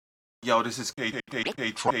Yo, this is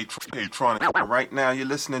K-Tronic. Right now, you're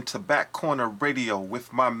listening to Back Corner Radio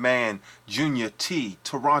with my man, Junior T,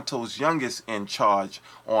 Toronto's youngest in charge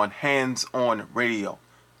on Hands On Radio.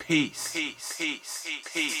 Peace. Peace. Peace.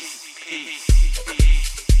 Peace. Peace.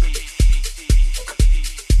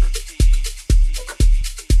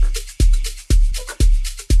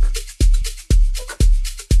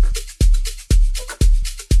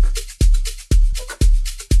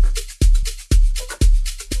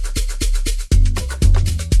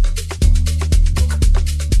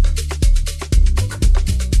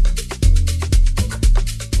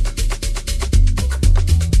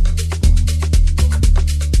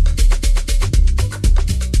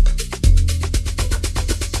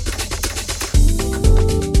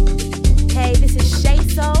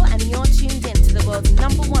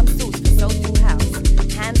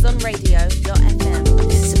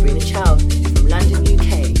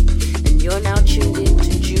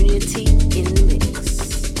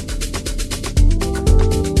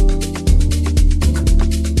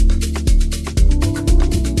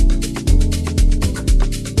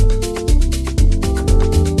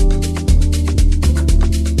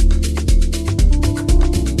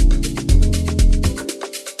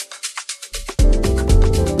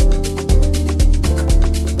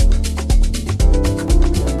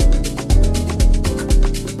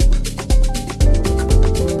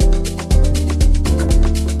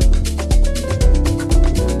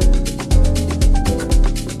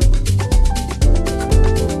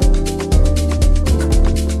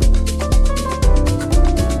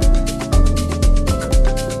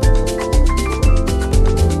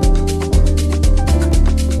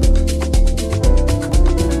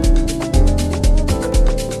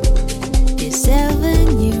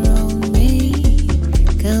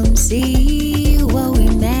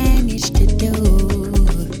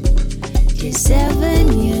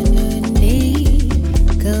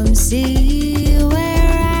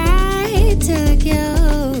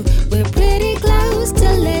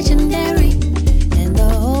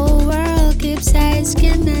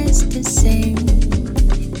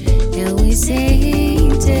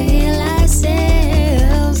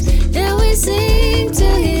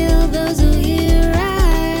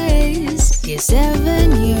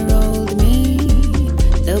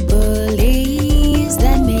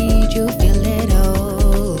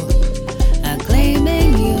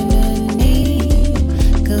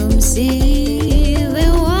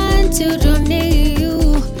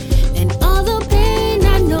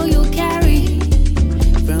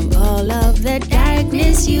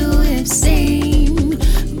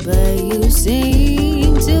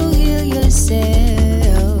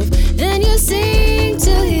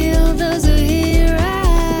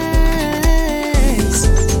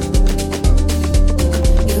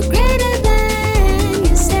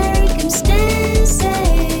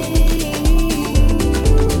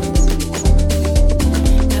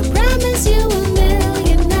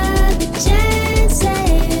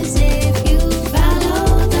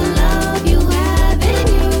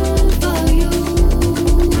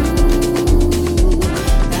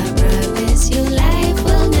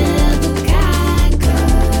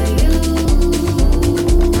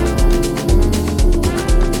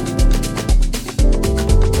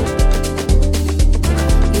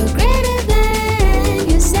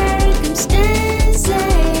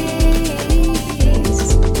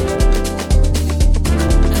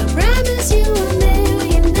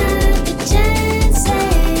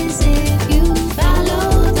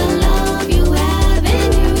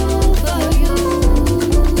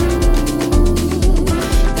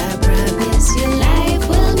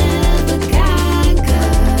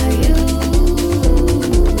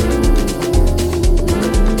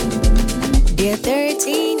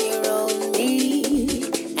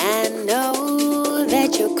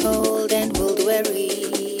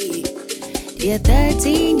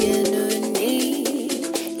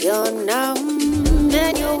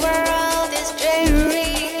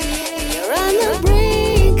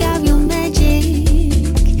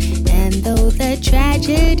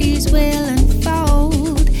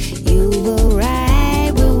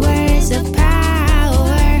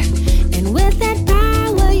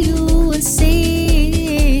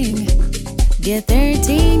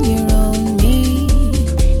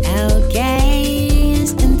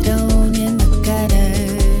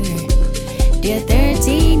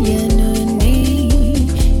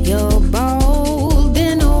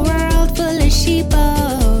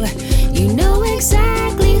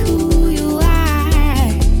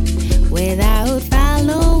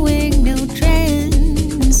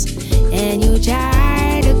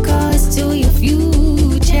 Try to cause to your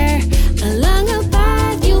future along a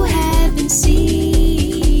path you have.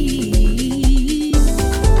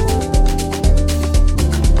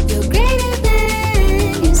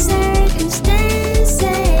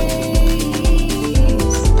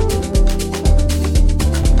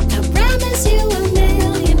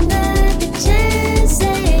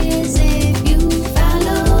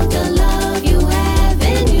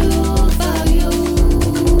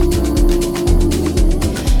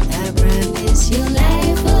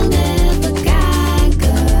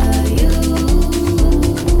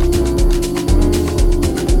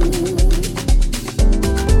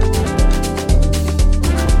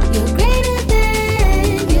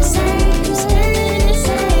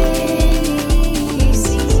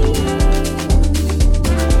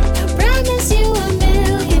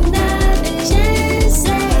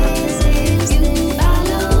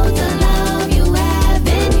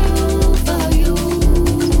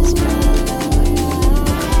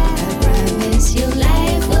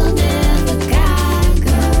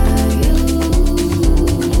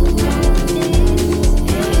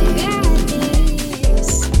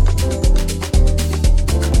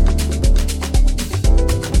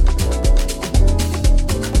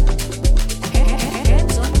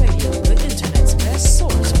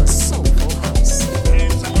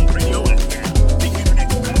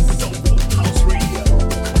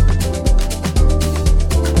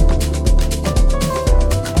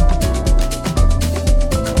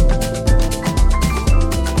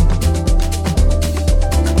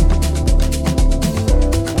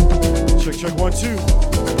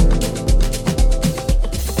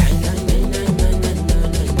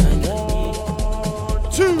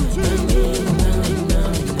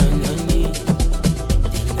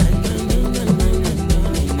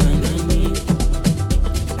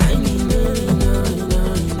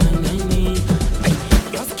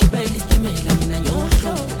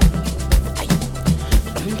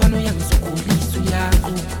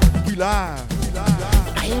 We live.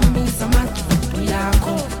 ayembisa amadudu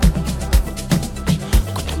yakho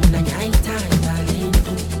kodwa mina ngiyayithanda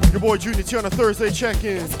lento Your boy Junior T on a Thursday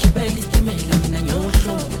check-in. ngibela isitimela mina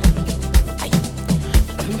ngiyohlobo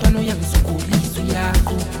umntwana uyangisukulisa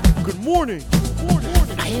yakho Good morning.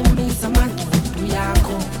 ayembisa amadudu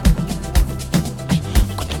yakho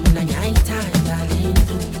kodwa mina ngiyayithanda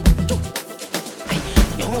lento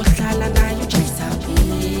yohlala nayo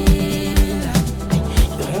jayisabela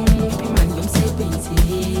yomuphi mani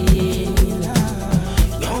yomsebenzela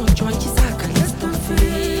yojontshi isaka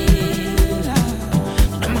lesitofela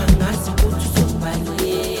noma ngazi ukuthi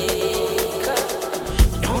uzobaleka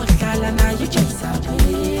yohlala nayo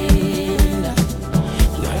jayisabela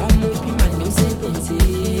yomuphi mani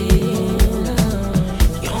yomsebenzela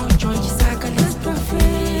yojontshi isaka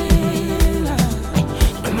lesitofela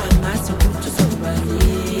noma ngazi ukuthi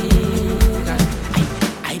uzobaleka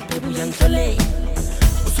ay baby uyangitole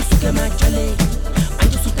ususuke majole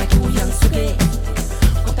manje usutaki uyangisuke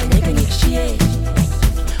kodwa ngeke ngikushiye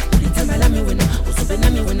ulithemba lami wena usube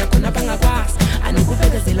nami wena khona bangakwazi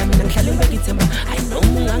anikubekezela mina ngihlale ngibeka ithemba I know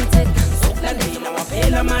ungangithetha sokulandela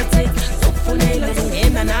waphela amathetha sokufunela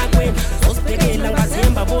ngingena nakwena sosibhekela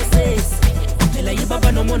ngathemba bosesi phela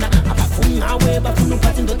yibaba nomona abafuni ngawe bafuna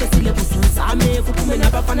uphatha indoda esile busuzame kuphume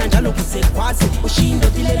nabafana njalo kusekwazi ushiya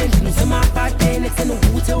indoda ilele endlini usemapateni ekuseni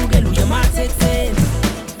nguthe ukele uye emathetheni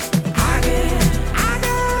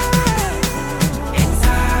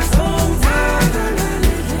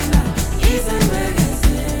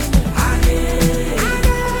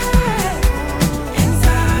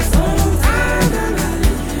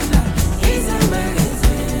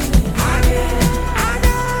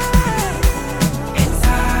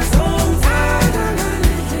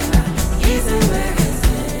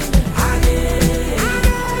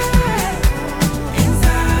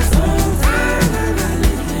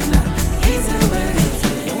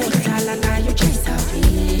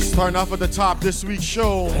Starting off at the top this week's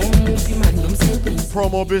show.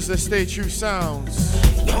 Promo business, stay true sounds.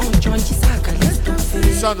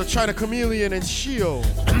 Sounds of China Chameleon and Shio.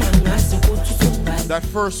 That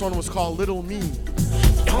first one was called Little Me.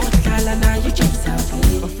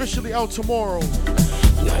 Officially out tomorrow.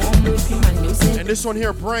 And this one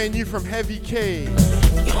here, brand new from Heavy K. The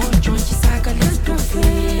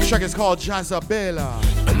track is called Jazabella.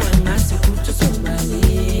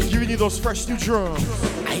 Giving you those fresh new drums.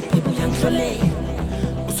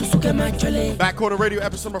 Back Corner Radio,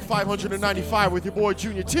 episode number 595 with your boy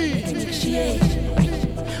Junior T.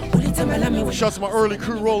 Shout out to my early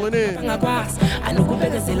crew rolling in.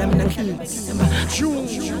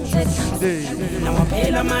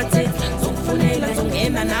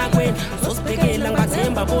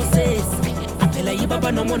 phela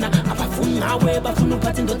yibaba nomona abafuni ngawe bafuna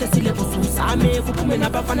uphatha indoda esile busuzame kuphume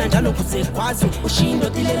nabafana njalo kusekwazi ushiya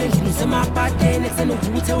indoda ilele endlini usemapateni ekuseni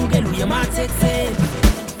uvuthe ukele uye emathetheni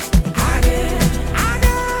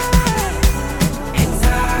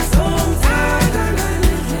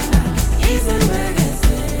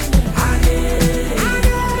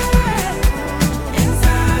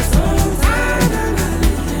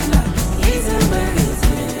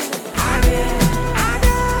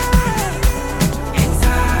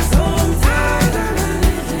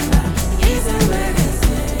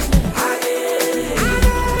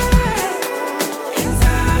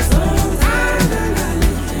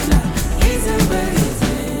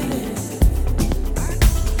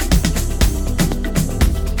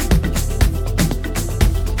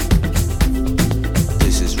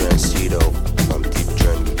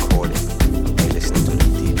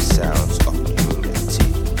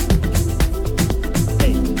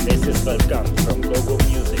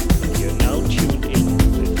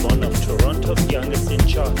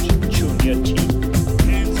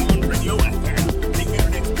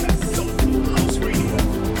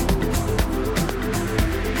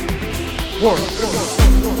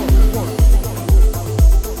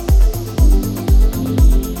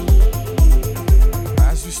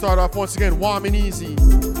Once again, Warm and Easy.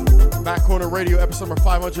 Back Corner Radio, episode number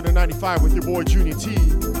 595 with your boy Junior T.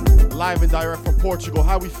 Live and direct from Portugal.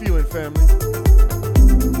 How we feeling, family?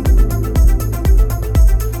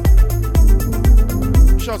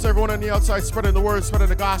 Shout out to everyone on the outside, spreading the word, spreading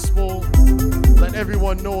the gospel. Let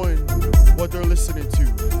everyone knowing what they're listening to.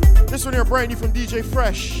 This one here, brand new from DJ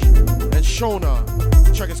Fresh and Shona.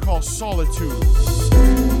 The track is called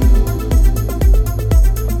Solitude.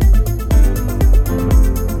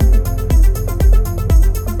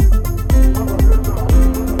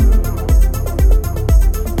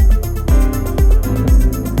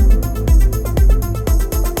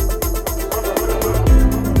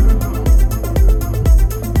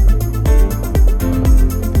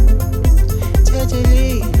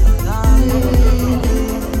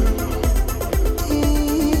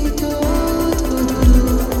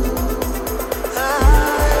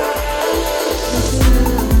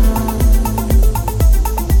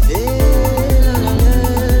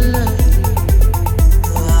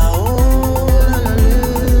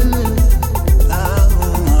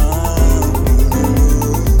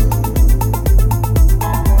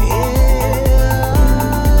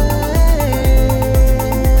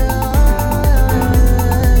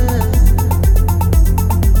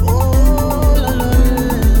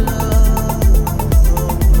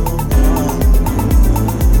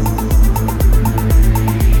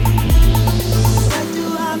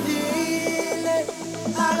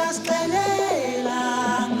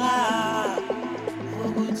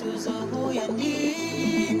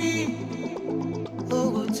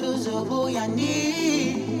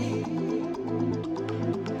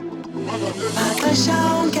 maxesha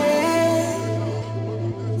onke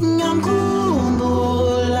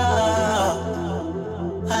ngiyamkhumbula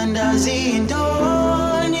andazi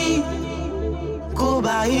intoni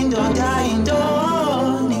kuba indoda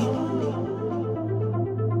intoni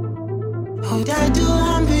udade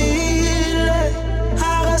uhambile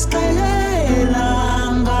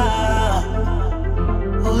akasixelelanga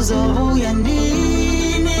uzobuya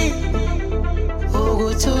nini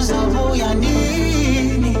ukuthi uzobuya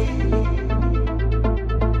nini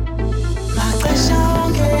maxesha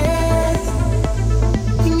onke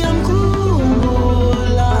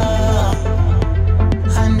ngiyamkhumbula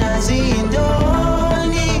andazi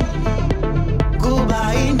intoni kuba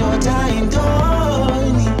indoda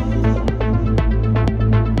intoni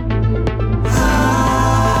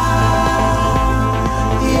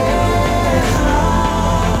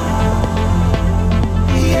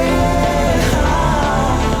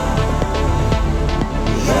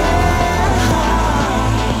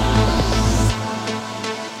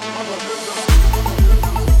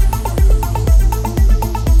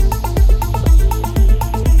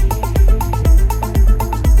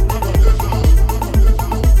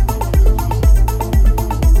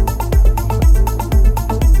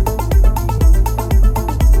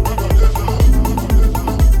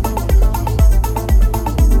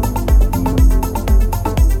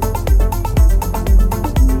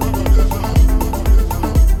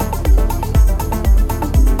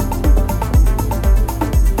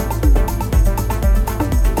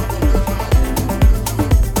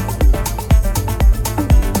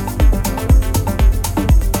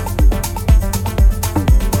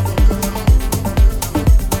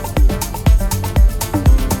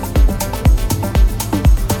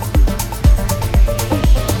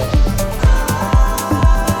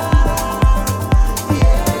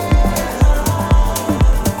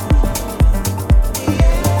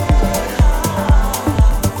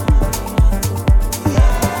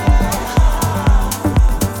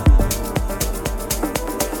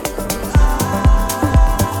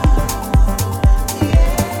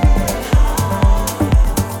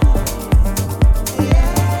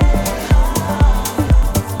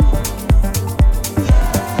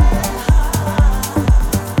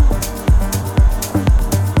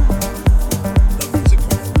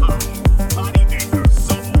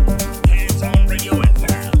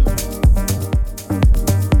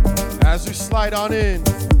Slide on in.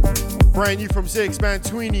 Brand new from Ziggs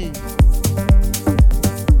Mantwini.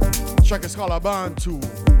 Track is called Abantu.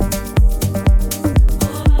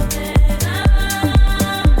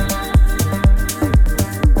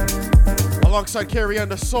 Alongside Carrie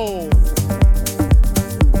and the Soul.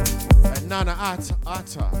 And Nana Ata.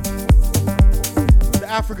 The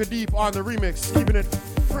Africa Deep on the remix, keeping it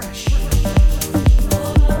fresh.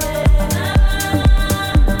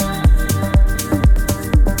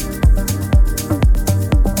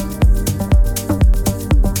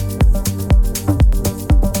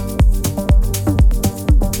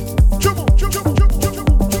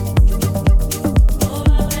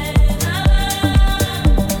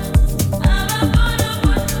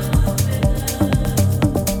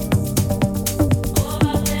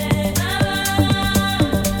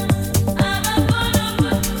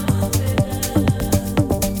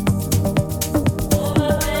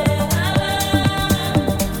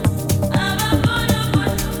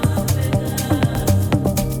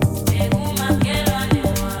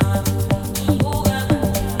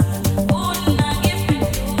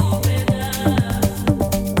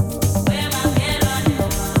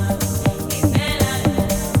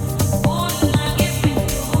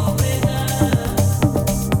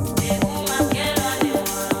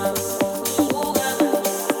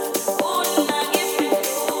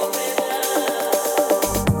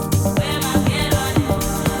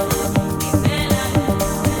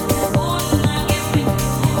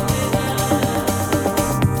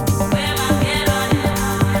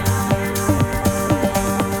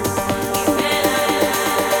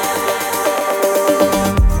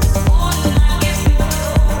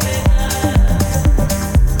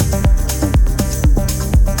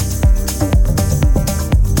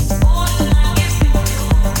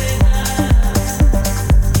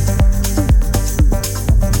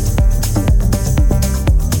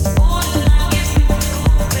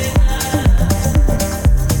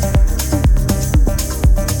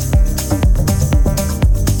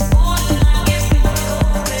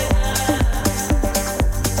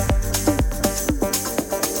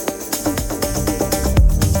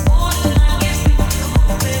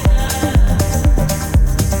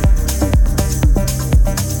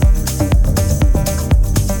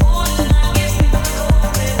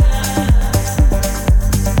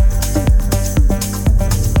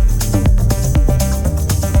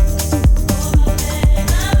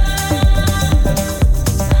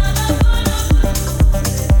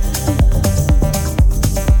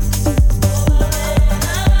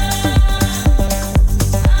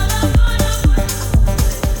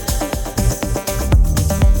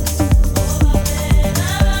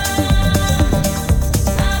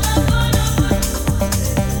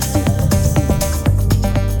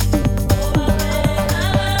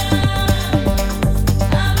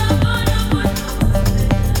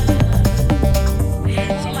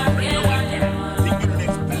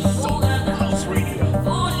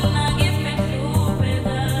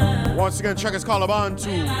 again, check us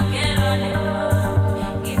Calabantu.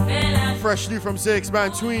 Freshly from Zix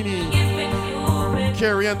Bantwini,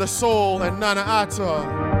 Carrie and the Soul, and Nana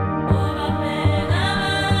Atta.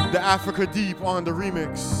 The Africa Deep on the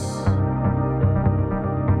remix.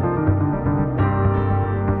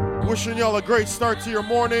 Wishing y'all a great start to your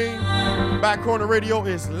morning. Back Corner Radio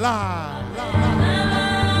is live.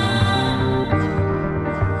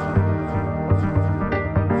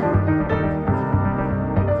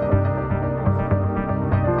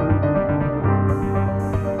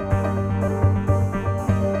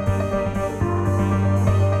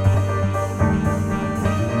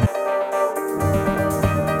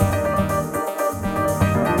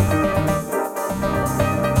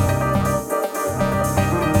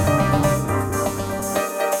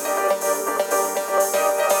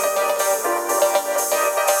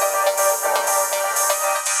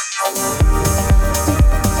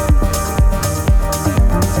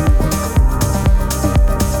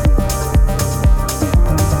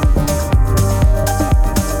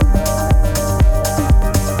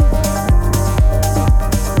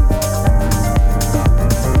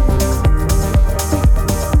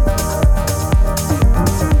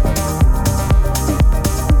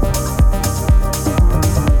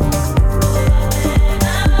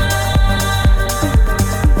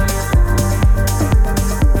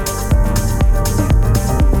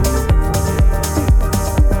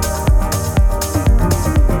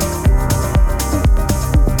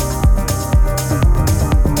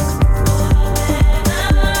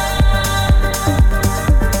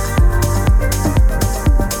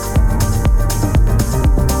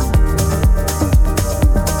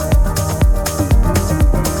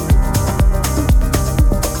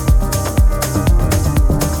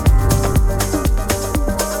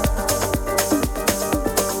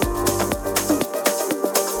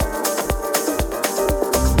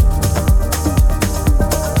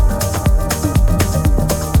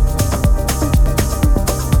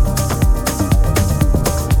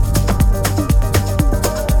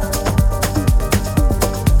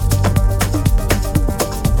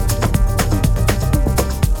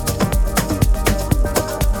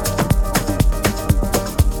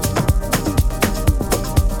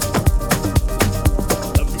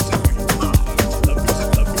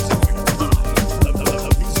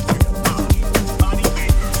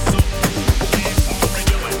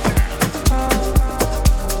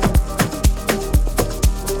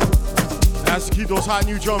 Hot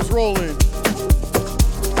new drums rolling.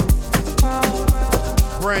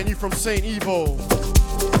 Brand new from St. Evo.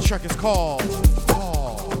 The track is called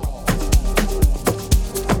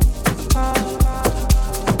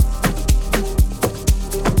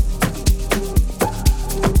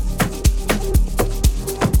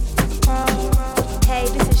Hey,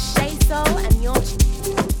 this is Shay Soul and you're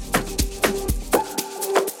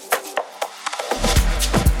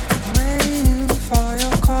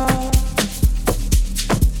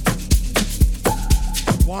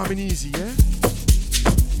warm and easy, yeah?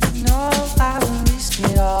 No, I won't risk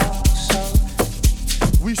it all, so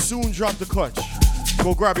we soon drop the clutch.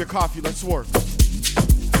 Go grab your coffee, let's work.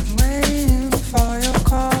 Waiting for your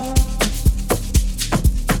call.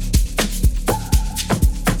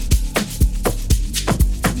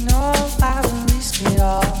 No, I won't risk it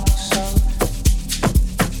all, so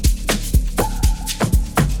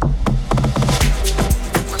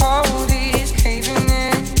cold is caving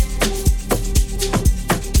in.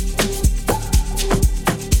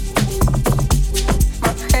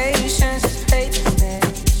 My patience is paper,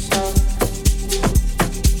 so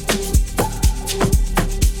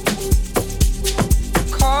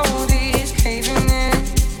cold is caving in.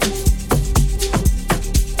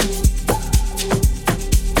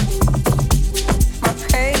 My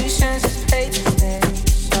patience is paper,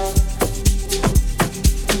 so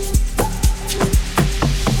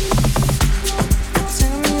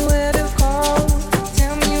tell me where to go,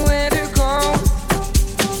 tell me where to go.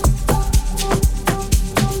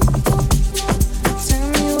 Tell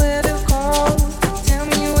me where to go, tell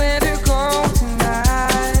me where to go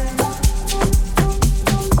tonight.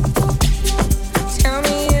 Tell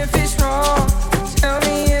me if it's wrong, tell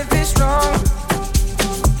me if it's wrong.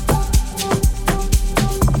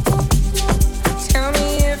 Tell me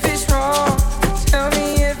if it's wrong, tell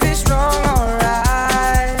me if it's wrong,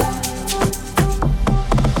 alright.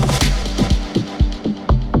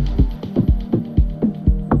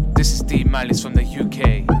 This is D Malice from the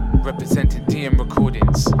UK, representing DM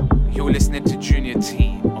Recordings. You're listening to Junior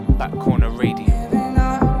T on Back Corner Radio.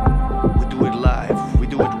 We do it live, we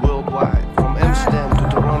do it worldwide. From Amsterdam to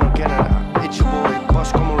Toronto, Canada. It's your boy,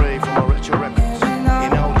 Bosco Moray from Retro Records.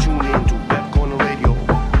 And now tune in to Back Corner Radio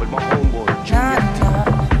with my homeboy,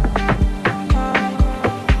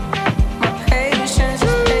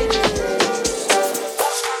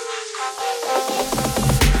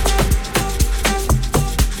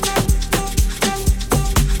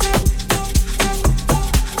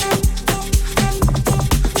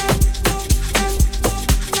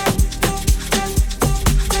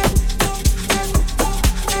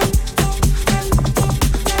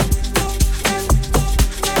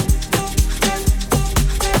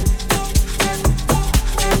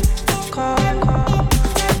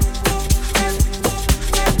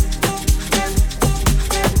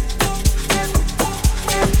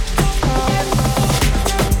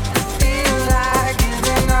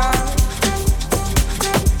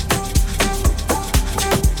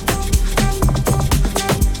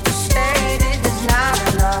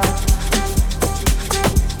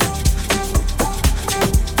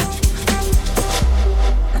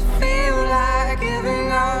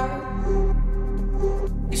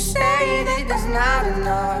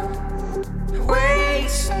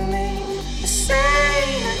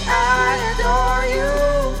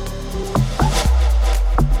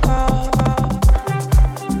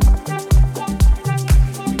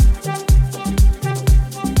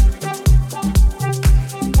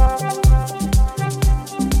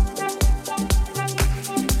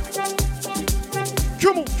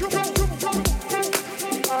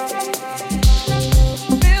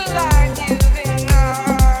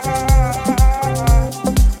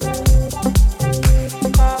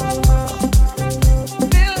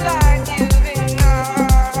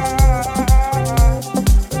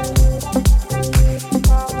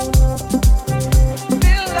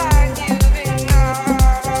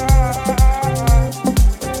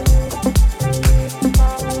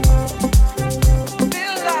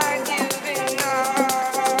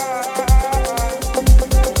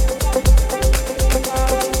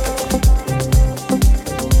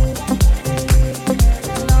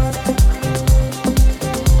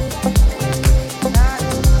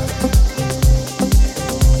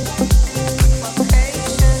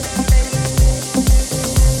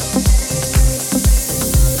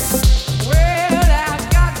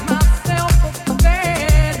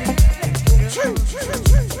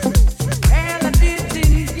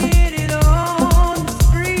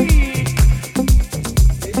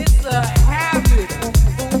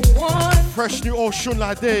 Fresh new Oshun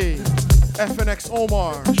Lade, FNX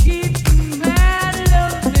Omar,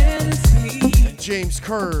 and James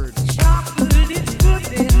Curd.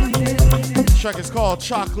 The track is called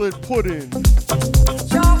Chocolate Pudding.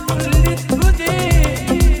 Chocolate pudding.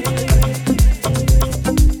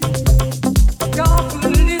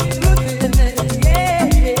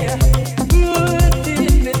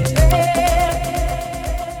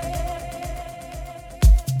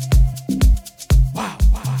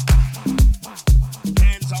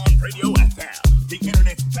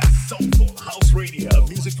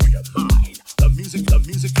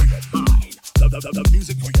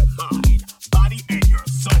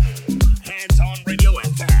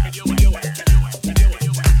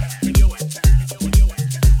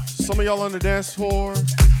 On the dance floor,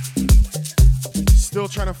 still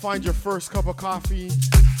trying to find your first cup of coffee,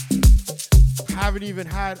 haven't even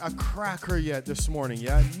had a cracker yet this morning,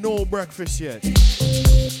 yeah? No breakfast yet.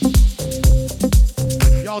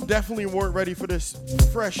 Y'all definitely weren't ready for this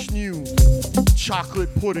fresh new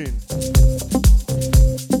chocolate pudding.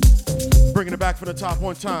 Bringing it back from the top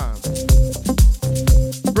one time.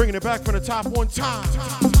 Bringing it back from the top one time.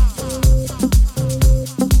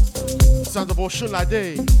 Sounds of Oshun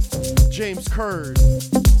Lade, James Curd,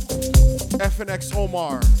 FNX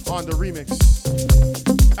Omar on the remix.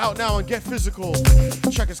 Out now and Get Physical. The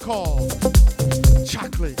track is called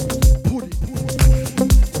Chocolate Pudding.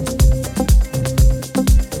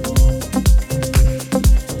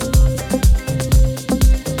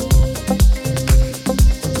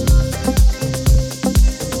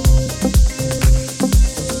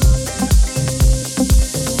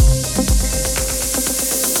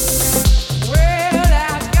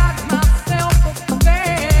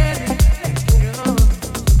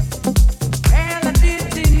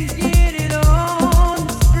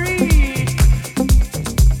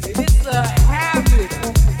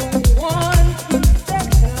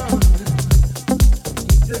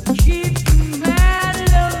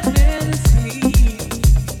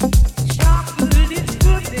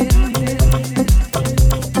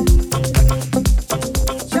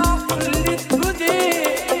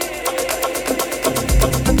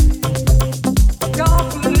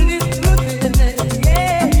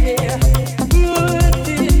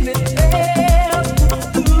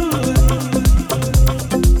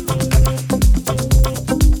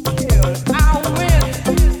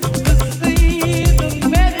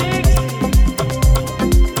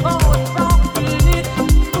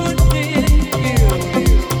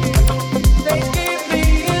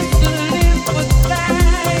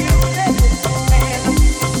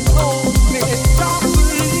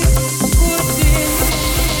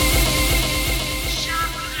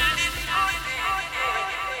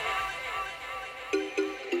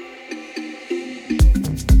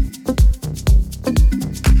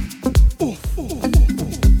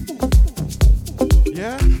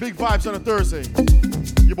 On a Thursday,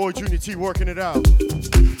 your boy Junior T working it out,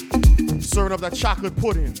 serving up that chocolate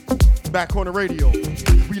pudding. Back Corner Radio,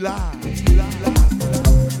 we live.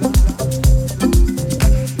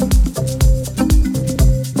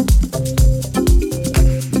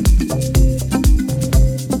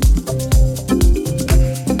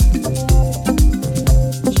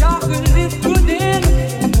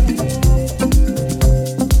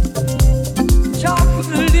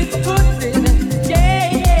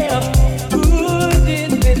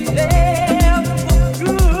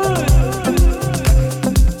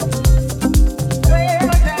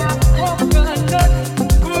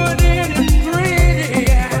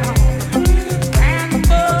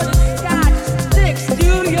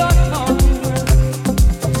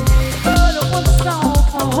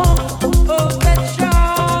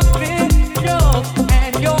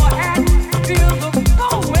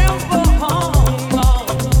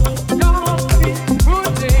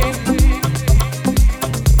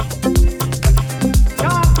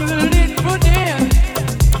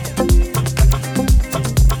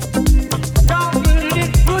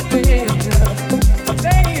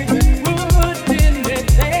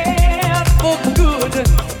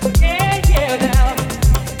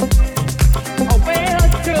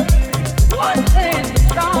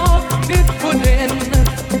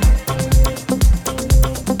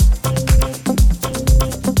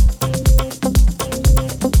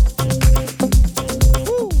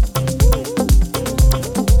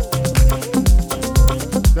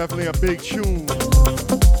 Definitely a big tune.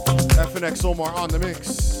 FNX Omar on the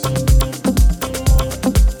mix.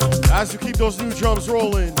 As you keep those new drums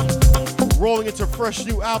rolling into fresh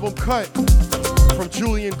new album cut from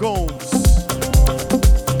Julian Gomes.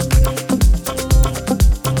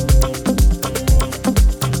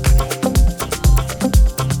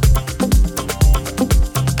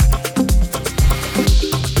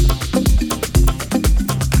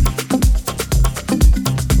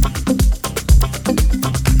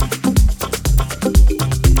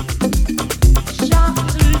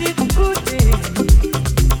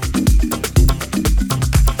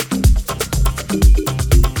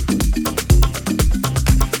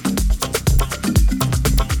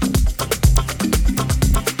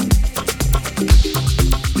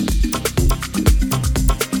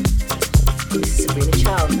 Sabrina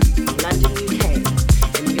Child from London, UK,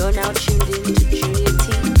 and you're now tuned in to Junior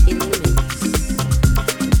T in the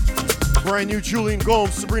mix. Brand new Julian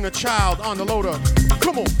Gomes, Sabrina Child on the loader.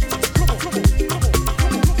 Come on, come on, come on, come on.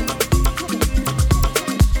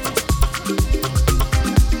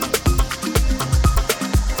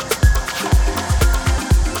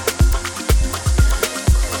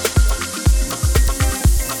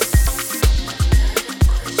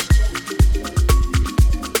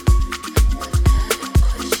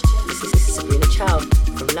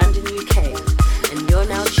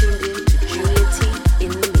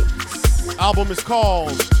 Album is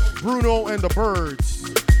called Bruno and the Birds,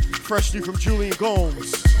 freshly from Julian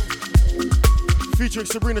Gomes, featuring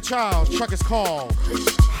Sabrina Child. Track is called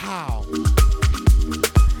How.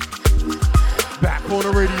 Back on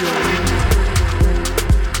the radio.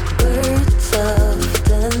 Birds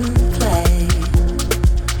often play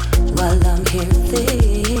while I'm here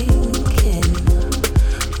thinking,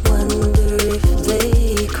 wonder if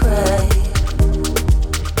they cry.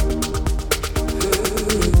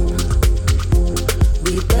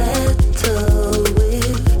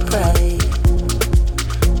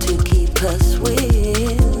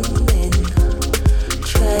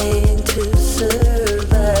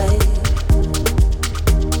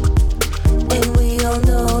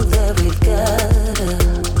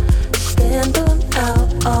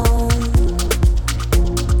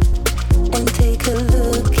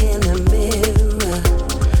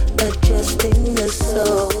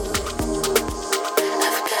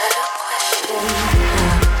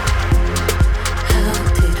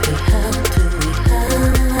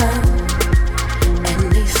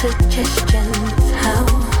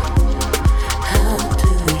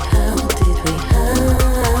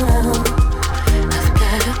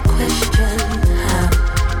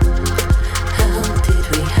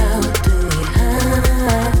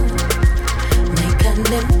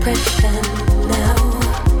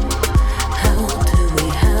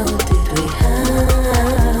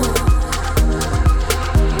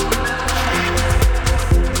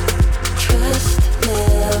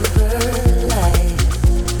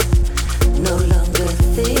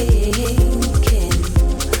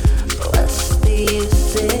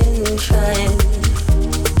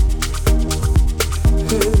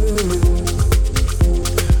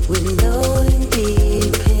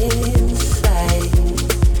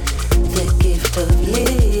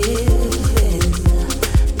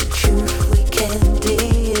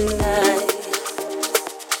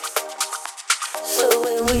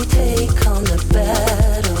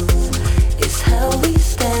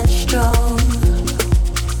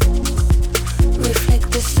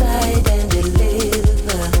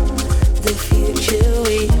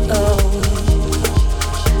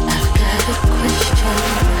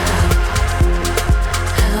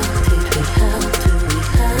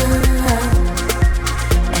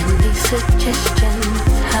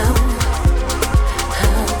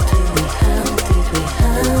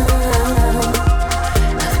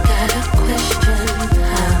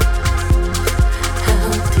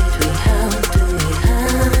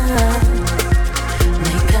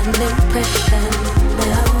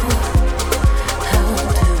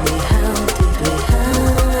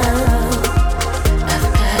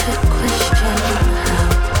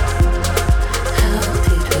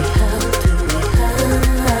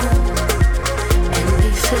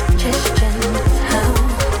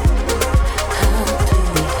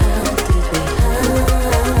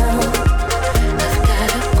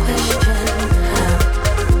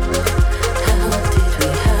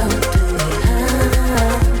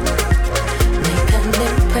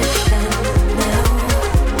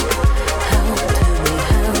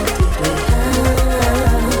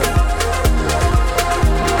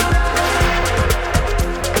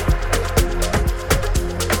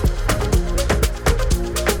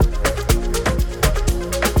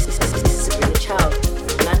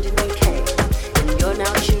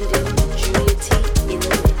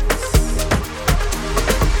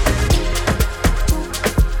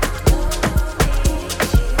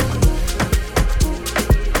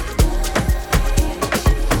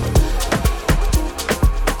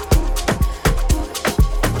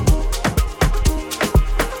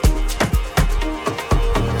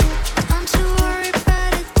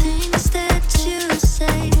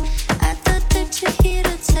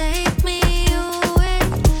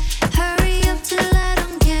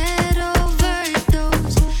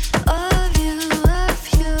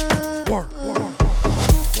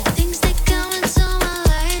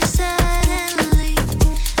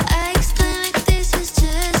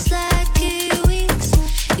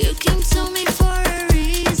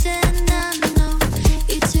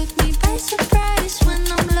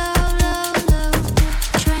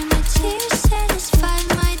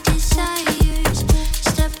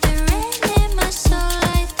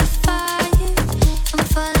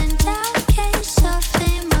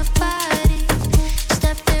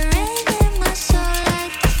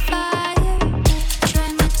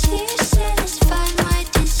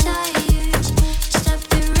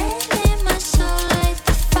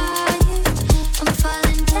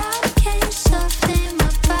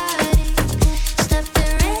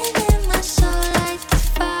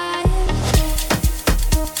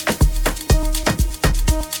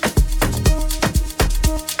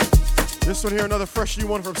 This one here, another fresh new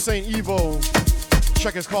one from Saint Evo.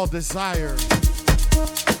 Check is called Desire.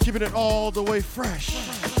 Keeping it all the way fresh.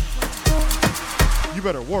 You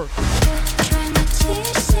better work. Trying to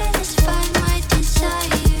satisfy my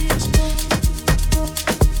desires.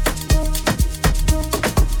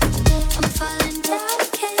 I'm falling down,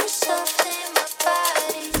 can you soften my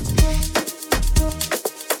body?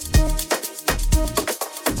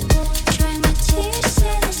 Trying to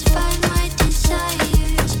satisfy my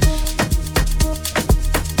desires.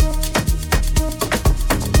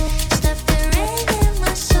 Stop the rain in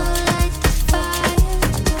my soul, light the fire.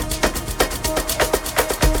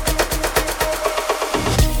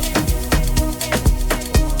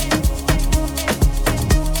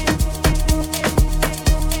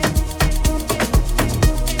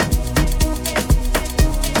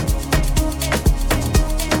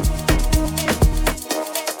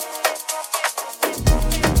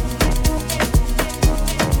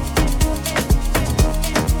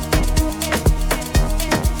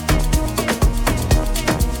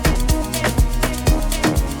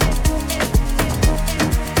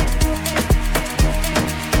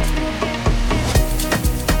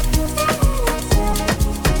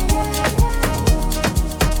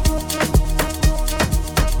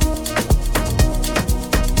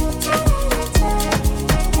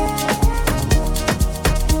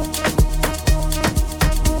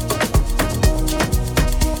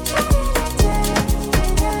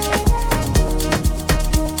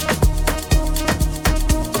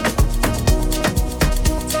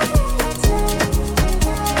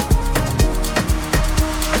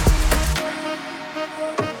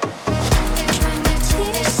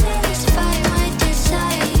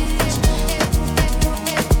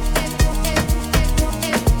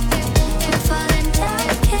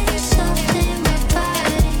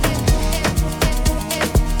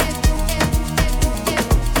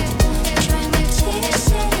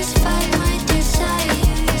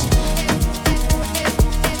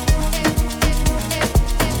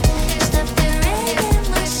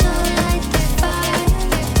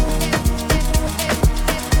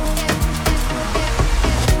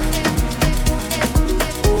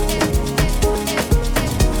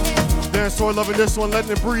 Loving this one,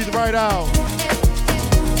 letting it breathe right out.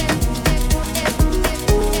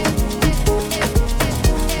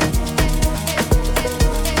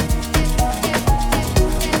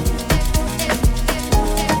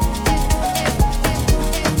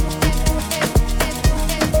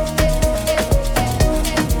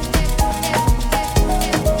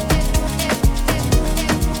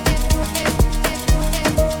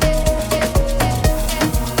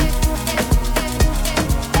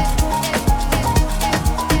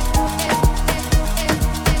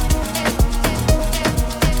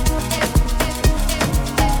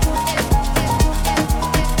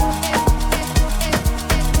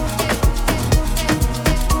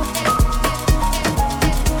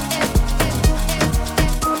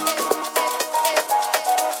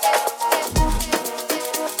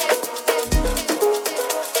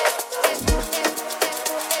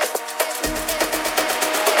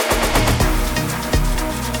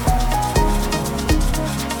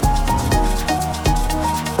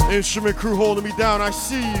 Instrument crew holding me down, I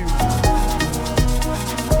see you.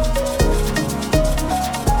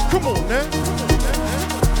 Come on, man.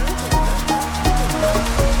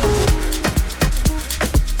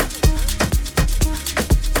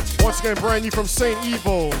 Once again, brand new from Saint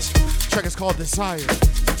Evo. Track is called Desire.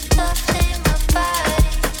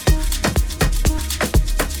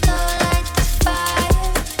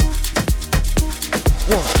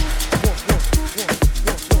 One.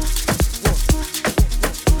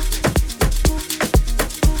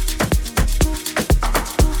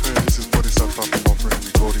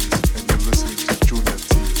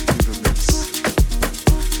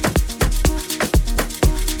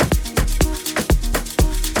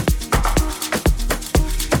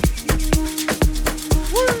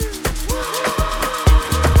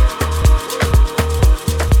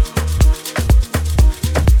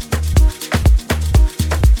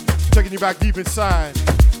 Back deep inside.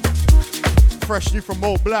 Fresh new from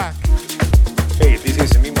Mo Black. Hey, this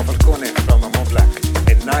is Mimo Falcone from Mo Black.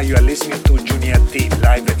 And now you are listening to Junior T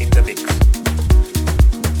live in the mix.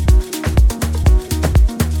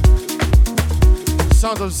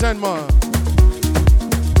 Sounds of Zenma.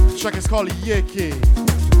 Track is called Yeke.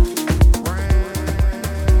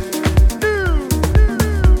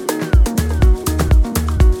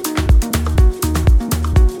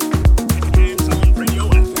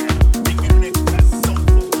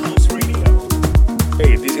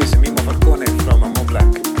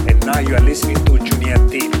 You are listening to Junior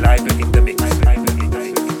T live in the mix.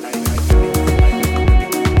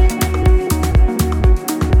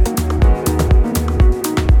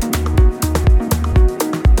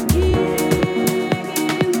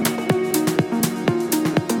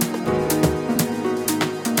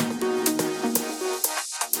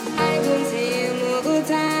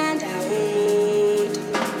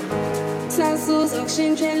 Sasuza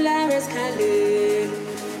kushintshela esikhaleni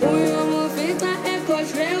uyomufica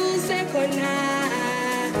ekhohlwe usekhona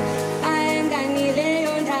ayengani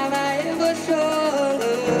leyo ndaba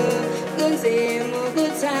ebuhlungu kunzima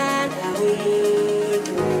ukuthanda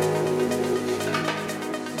umuntu.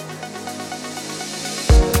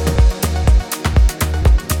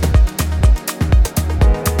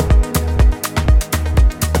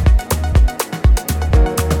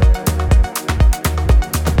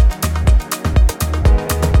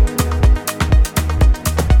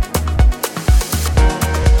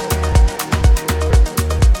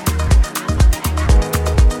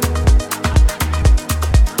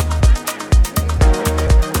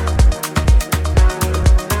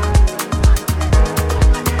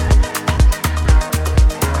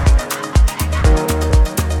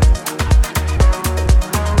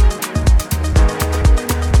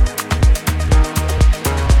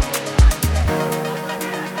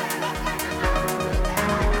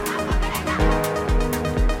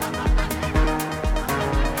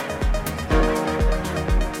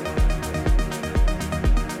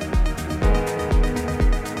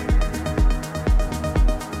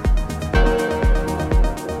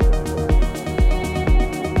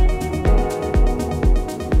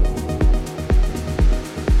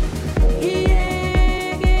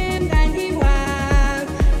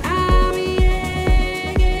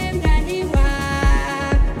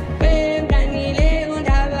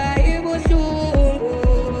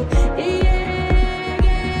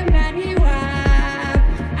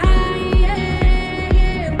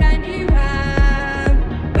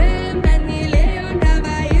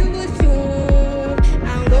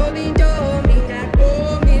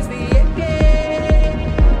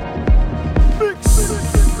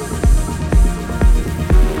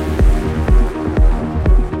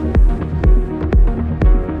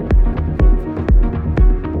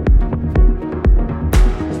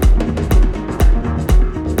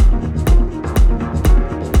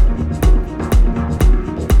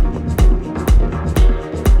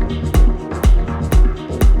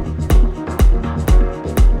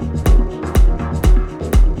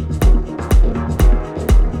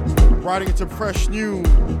 Riding into fresh new,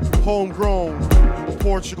 homegrown,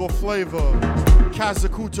 Portugal flavor,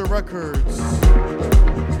 Kazakuta Records.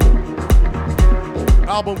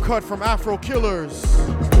 Album cut from Afro Killers.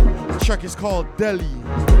 The track is called Delhi.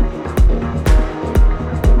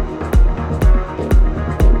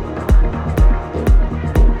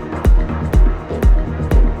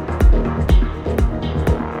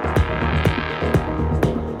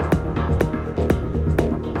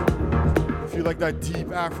 That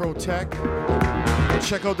deep Afro tech.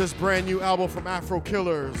 Check out this brand new album from Afro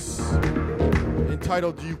Killers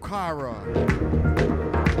entitled Yukara.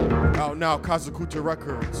 Out now, Kazakuta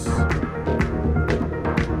Records.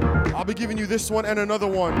 I'll be giving you this one and another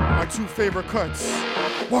one, my two favorite cuts.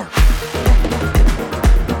 Work.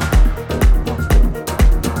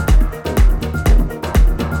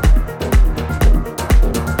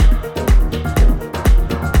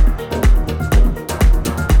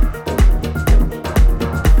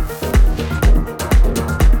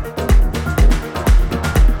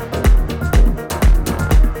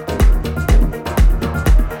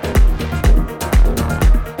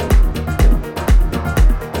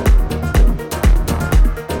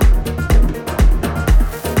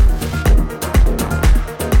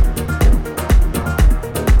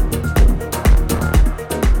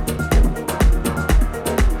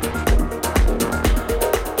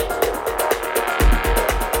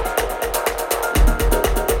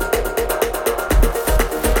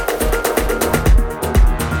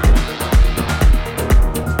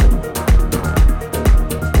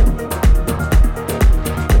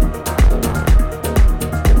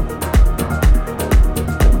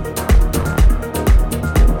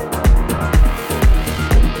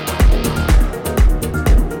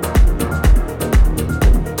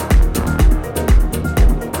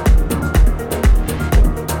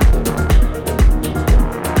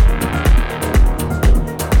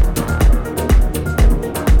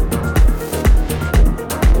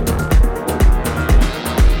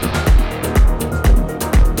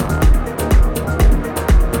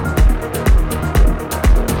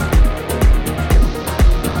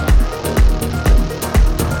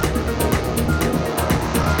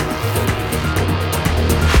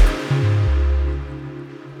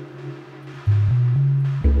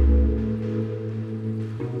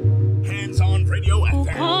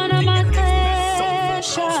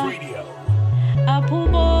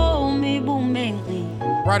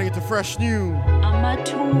 Riding into fresh new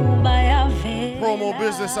promo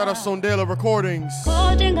business out of Sondela Recordings.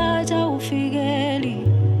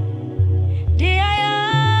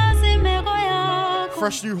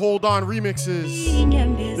 fresh new Hold On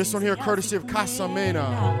remixes. This one here courtesy of Casamena.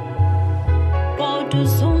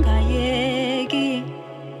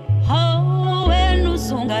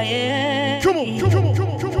 Come on, come on, come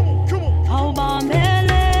on, come on, come on.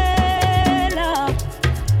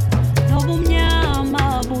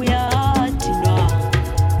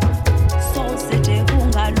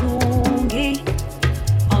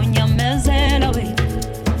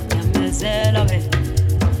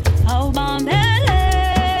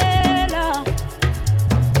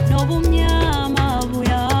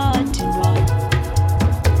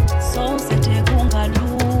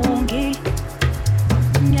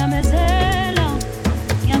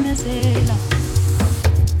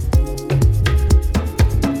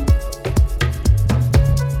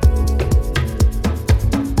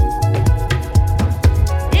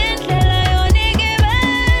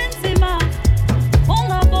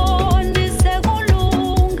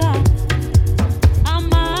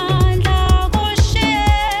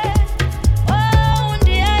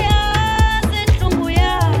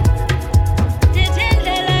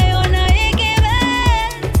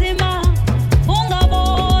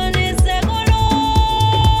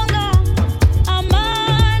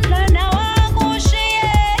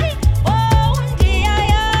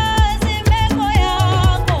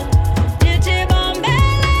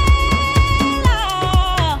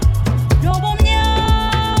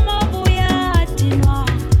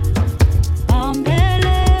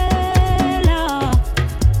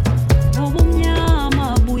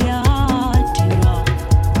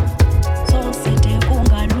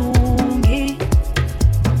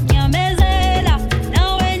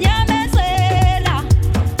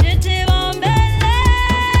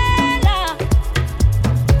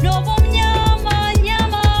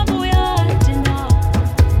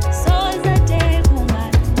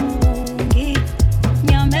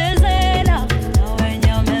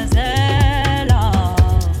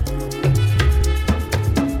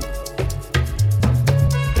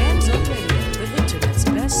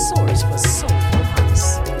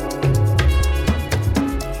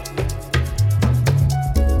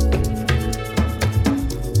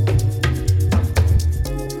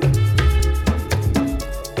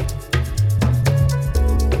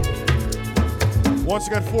 Once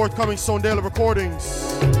again, forthcoming Sondela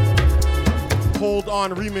recordings. Hold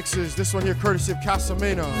On remixes. This one here courtesy of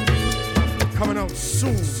Casamena. Coming out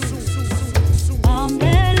soon.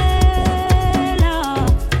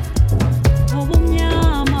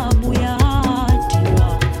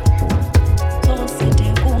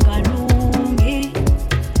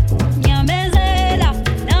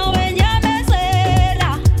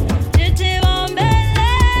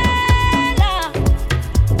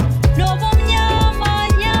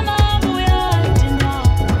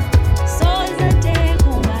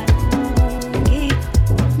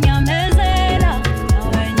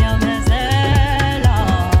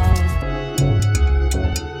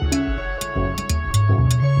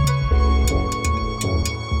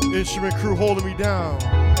 Instrument crew holding me down.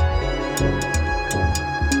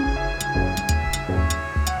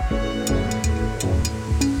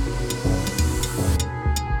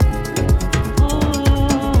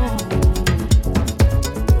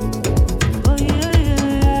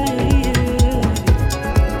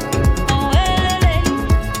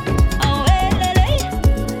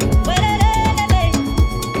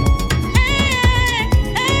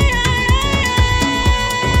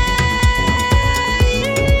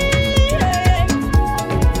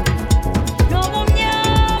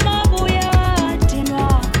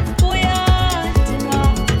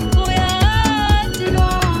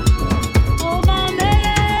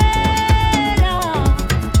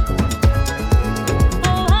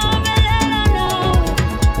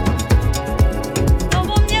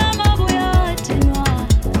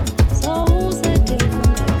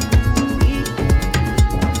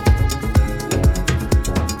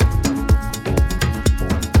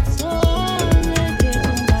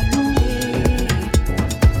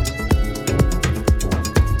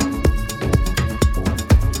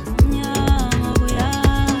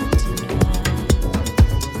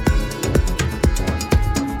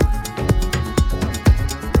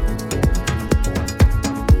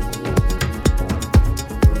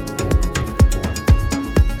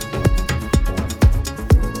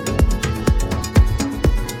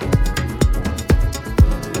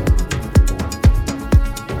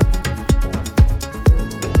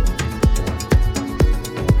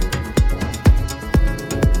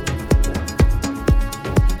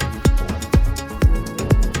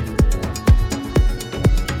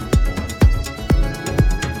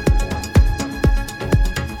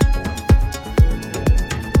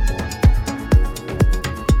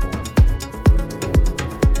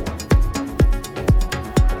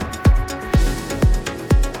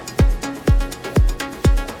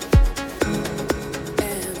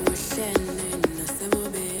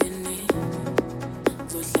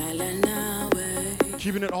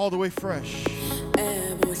 Keeping it all the way fresh.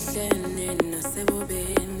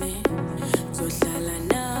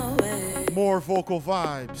 More vocal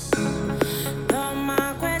vibes.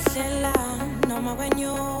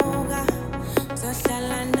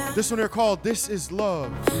 This one here called This Is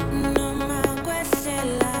Love.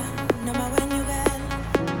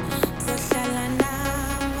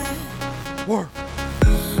 Work.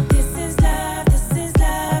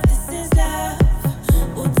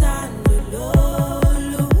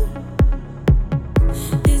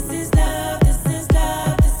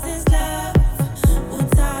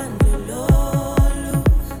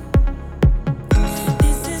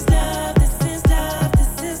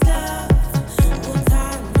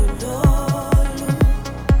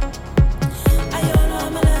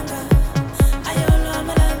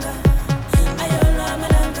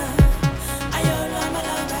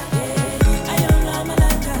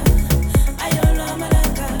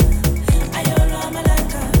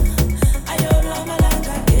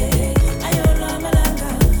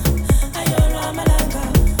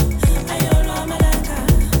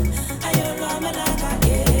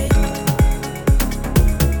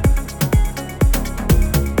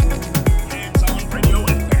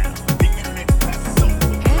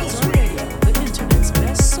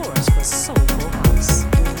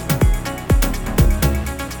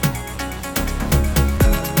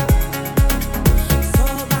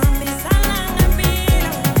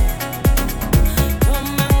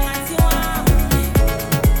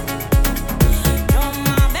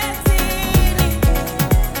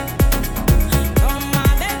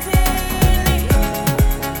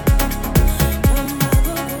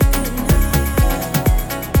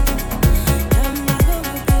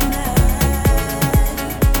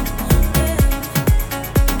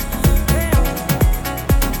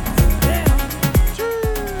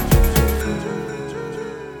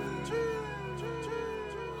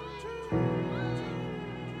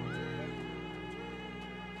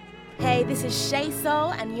 This is Shay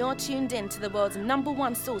Soul, and you're tuned in to the world's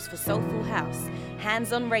 #1 source for soulful house,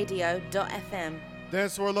 handsonradio.fm.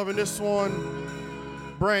 Dance, we're loving this one.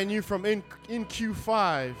 Brand new from In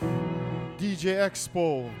Q5, DJ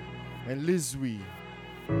Expo, and Lizwy.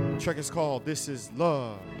 The track is called This Is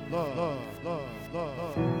Love. Love, love, love, love,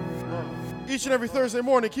 love, love. Each and every Thursday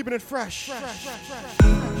morning, keeping it fresh.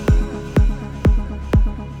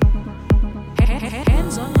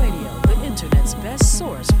 Hands on Radio, the internet's best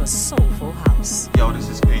source for soulful house. Yo, this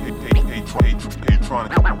is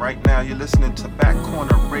Atronic. Right now, you're listening to Back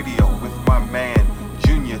Corner Radio with my man,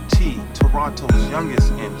 Junior T, Toronto's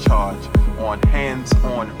youngest in charge, on Hands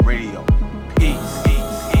on Radio. Peace.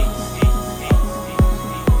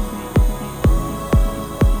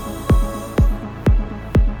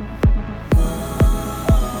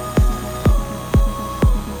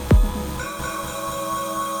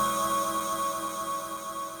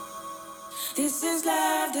 This is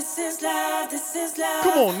love, this is love, this is love.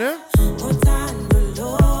 Come on now.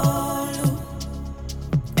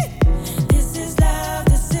 This is love,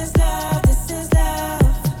 this is love, this is love.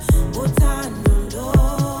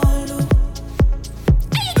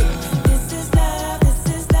 This is love, this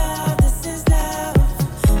is love, this is love.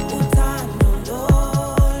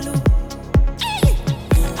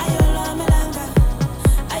 Ayola malanga,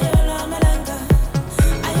 ayola malanga,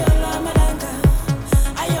 ayola malanga,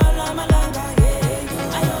 ayola malanga.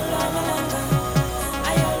 Ayola malanga,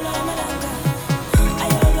 ayola malanga.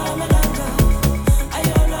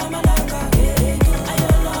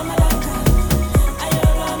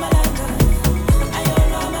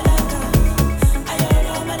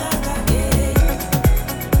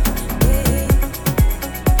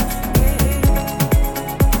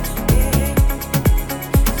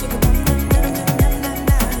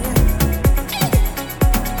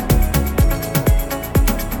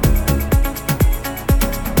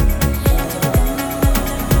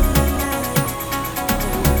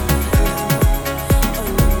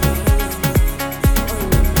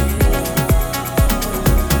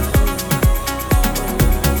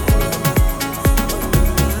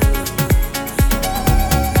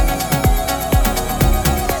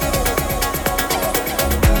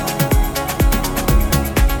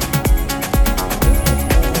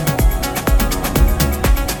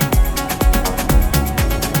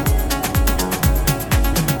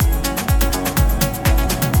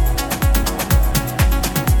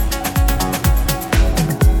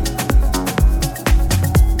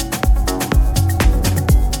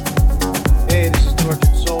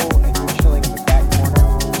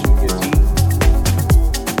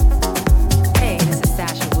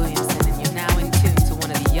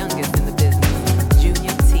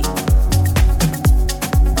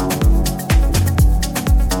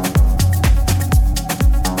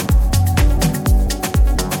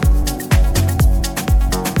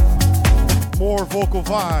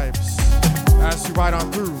 beautiful vibes as you ride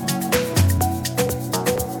on through.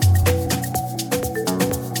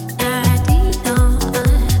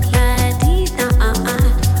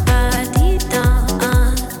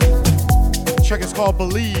 Track is called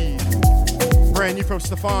Believe, brand new from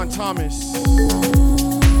Stefan Thomas.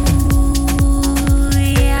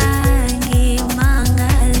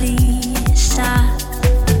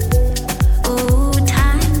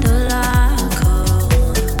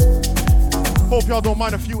 Hope y'all don't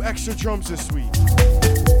mind a few extra drums this week.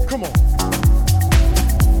 Come on.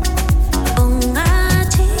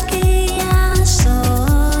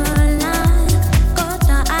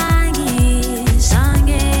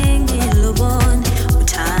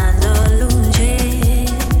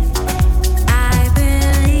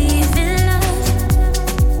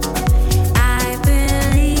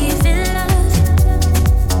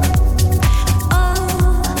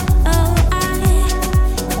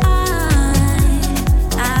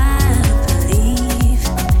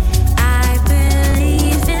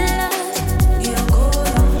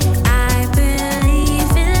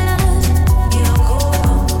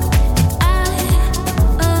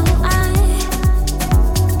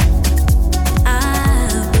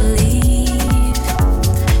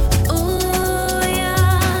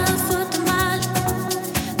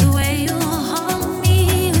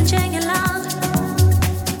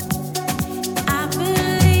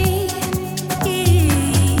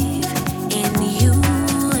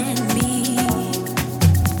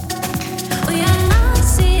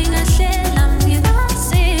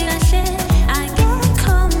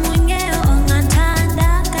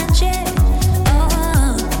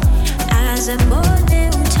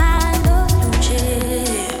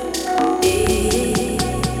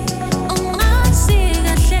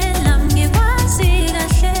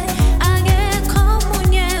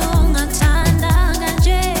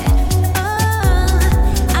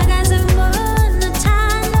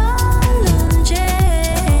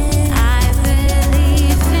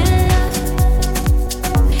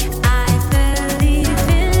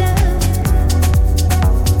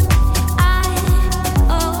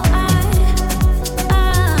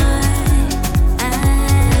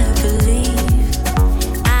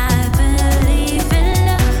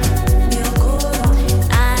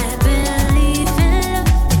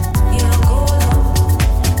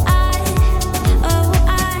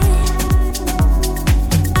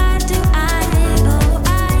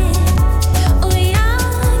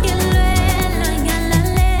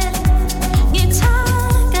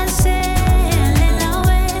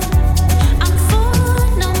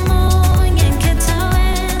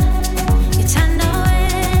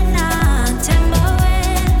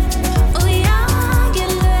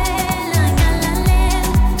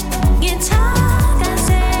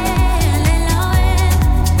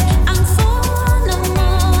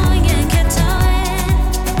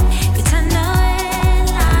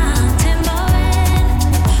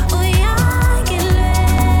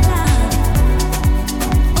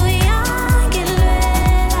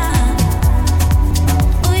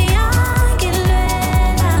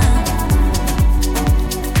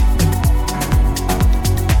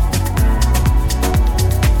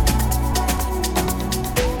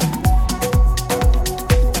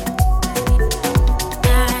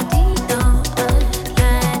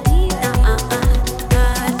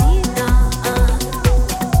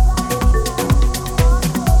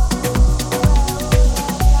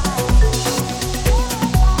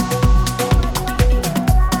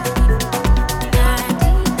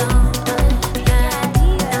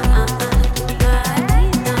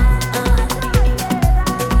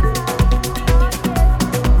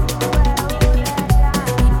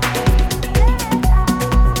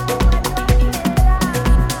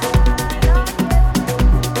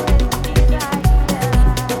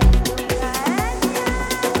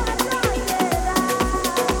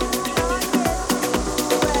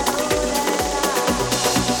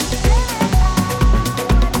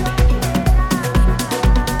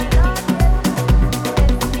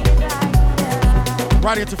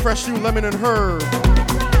 Riding into fresh new Lemon and Herb.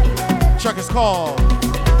 Track is called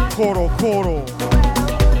Coro Coro.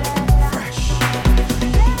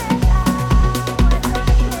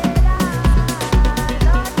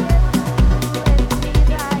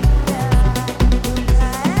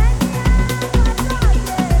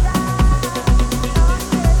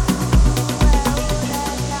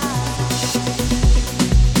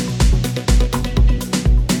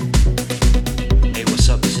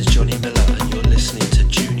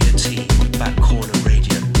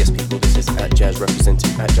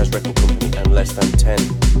 Representing at Jazz Record Company and Less Than 10.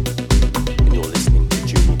 And you're listening to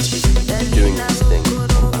Junior T doing this thing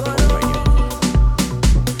on Back on Radio.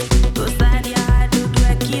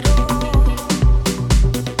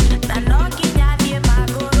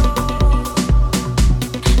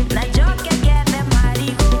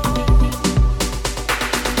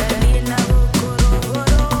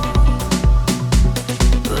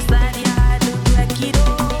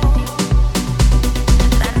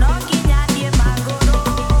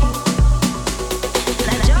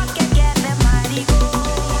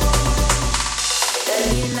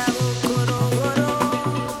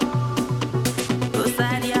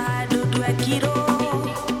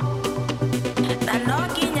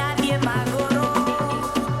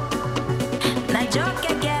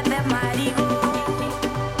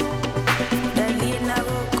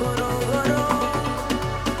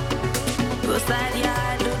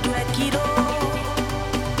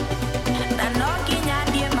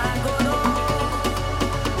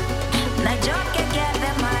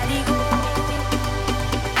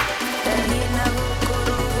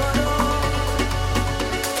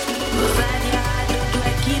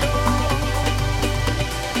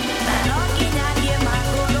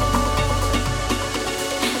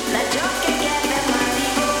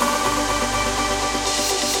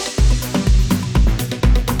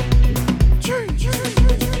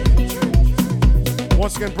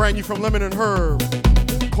 Once again, brand new from Lemon and Herb.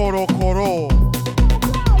 Koro Koro.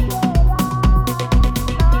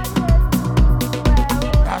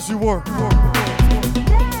 As you work.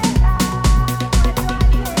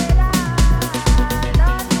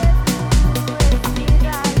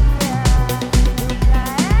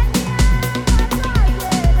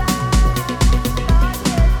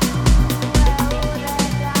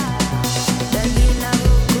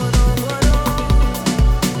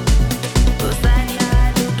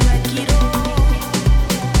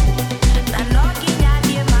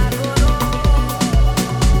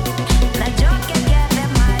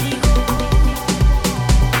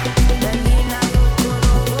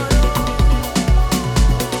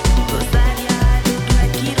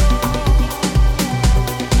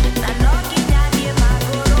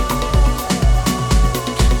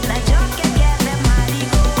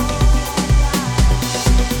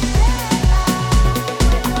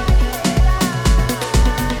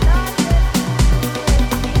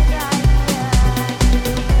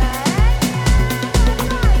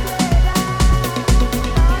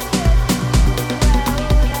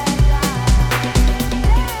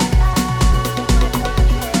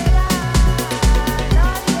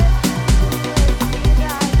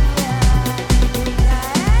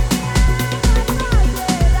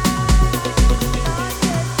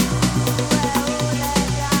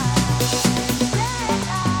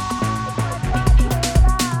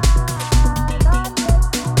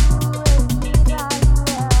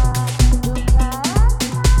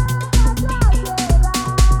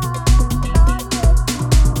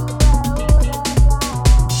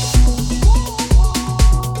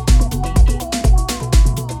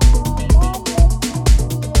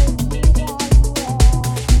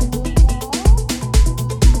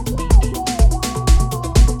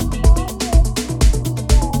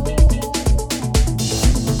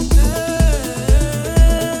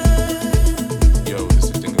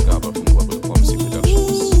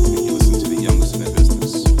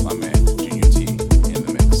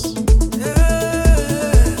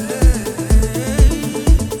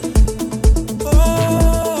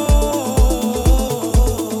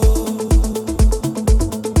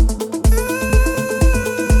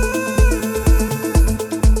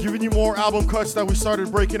 Album cuts that we started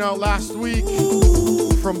breaking out last week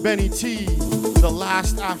from Benny T, the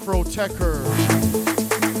last Afro Techer.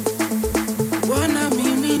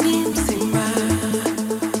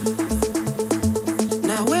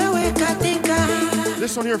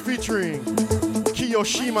 This one here featuring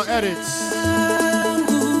Kiyoshima Edits.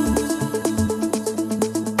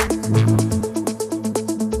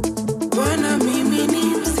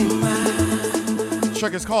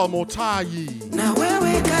 Track is called Motayi.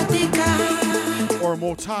 Or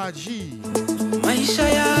Motaji.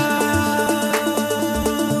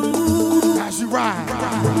 As you ride.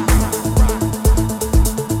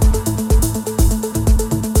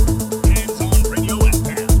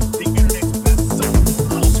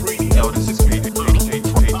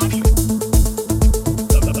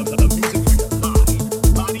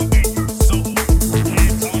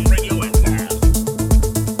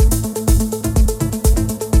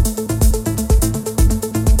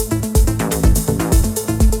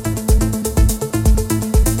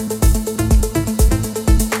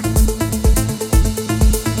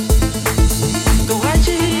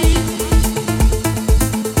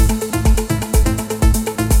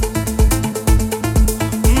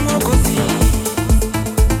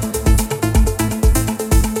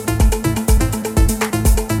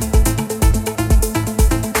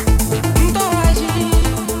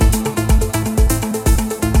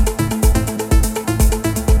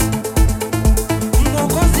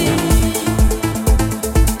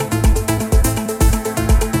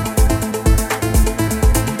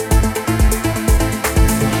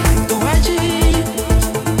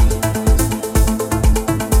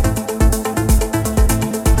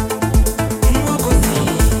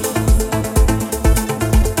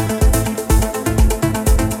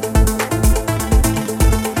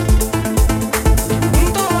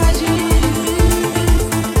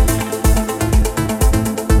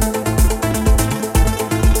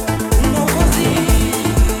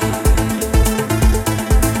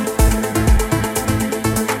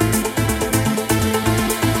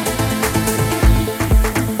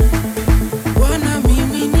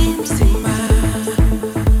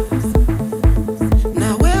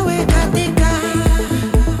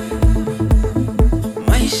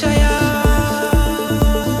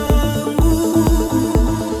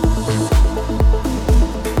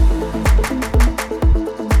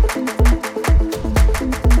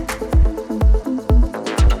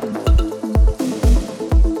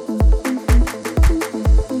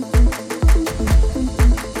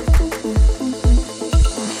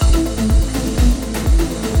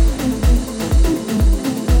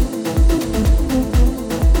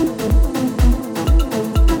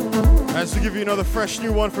 give you another fresh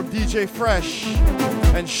new one from DJ Fresh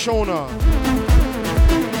and Shona.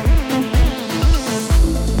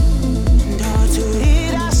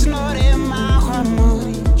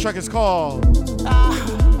 Track is called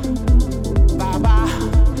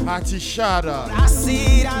Hatishada.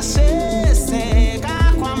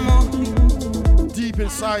 Deep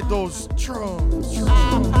inside those drums.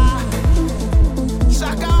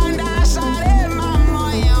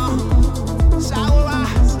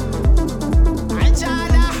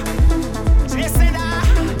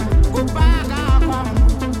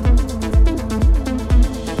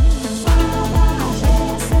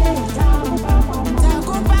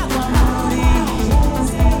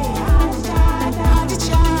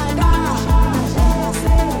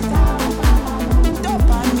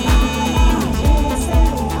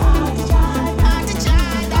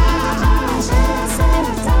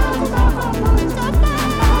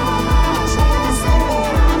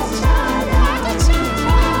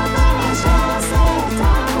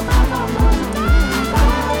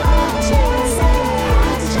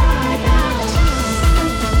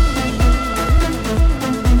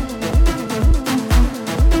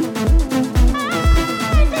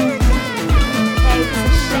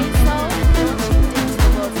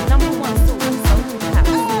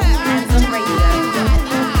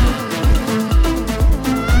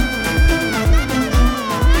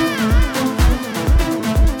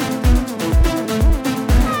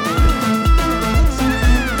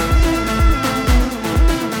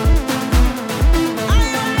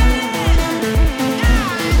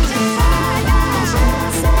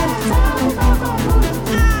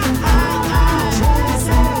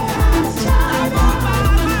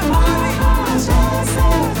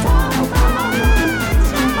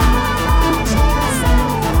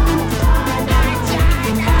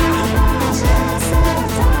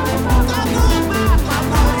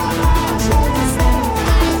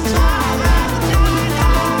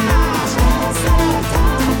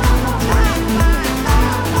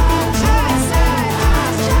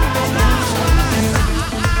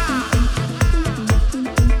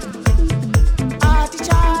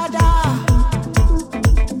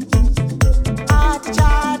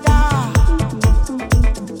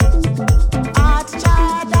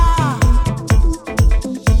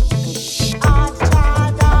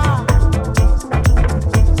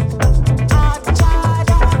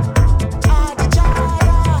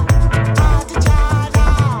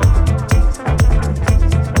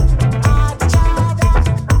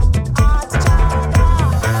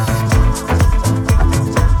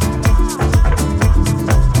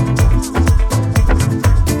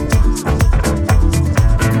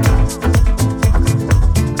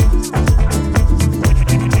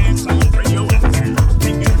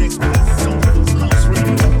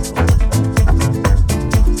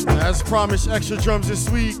 Promised extra drums this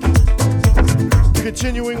week.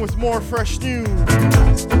 Continuing with more fresh new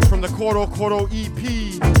from the Koro Koro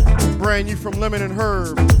EP, brand new from Lemon and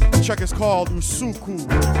Herb. The track is called Usuku.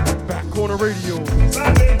 Back Corner Radio.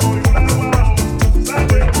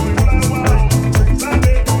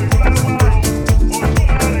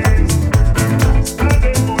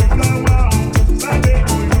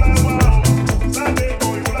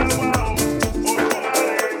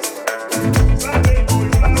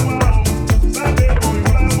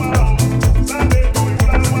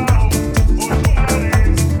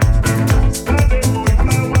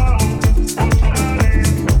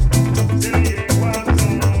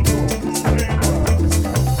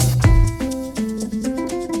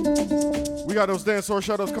 Got those dance floor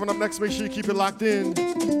shoutouts coming up next. Make sure you keep it locked in.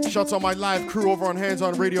 Shouts on my live crew over on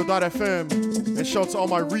handsonradio.fm and shouts to all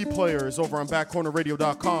my replayers over on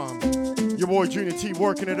backcornerradio.com. Your boy Junior T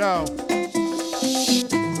working it out.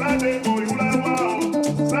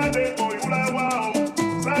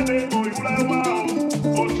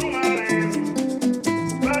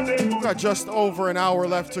 We got just over an hour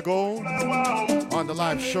left to go on the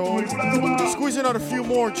live show. Squeezing out a few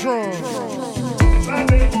more drums.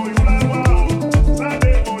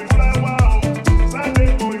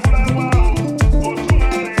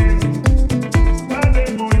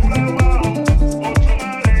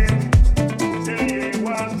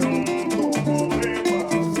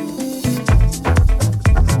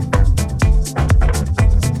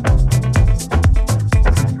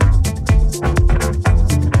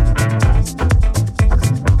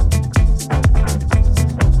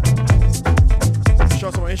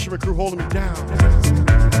 Crew holding me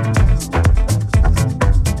down.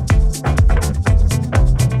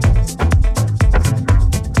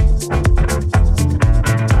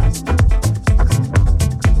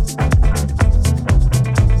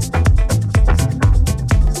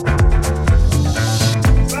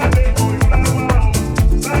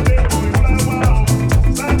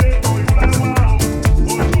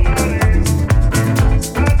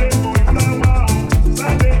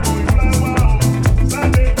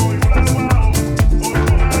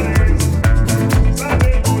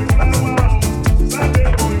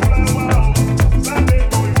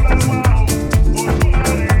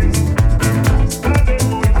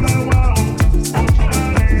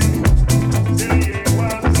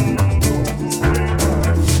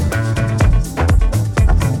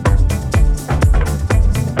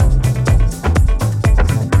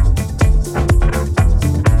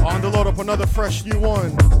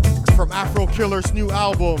 one from Afro Killer's new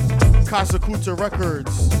album, Kazakuta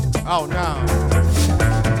Records, out now.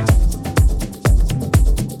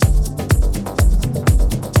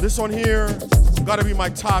 This one here, gotta be my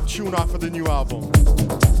top tune off of the new album.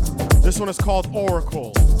 This one is called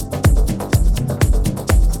Oracle.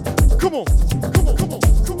 Come on, come on, come on,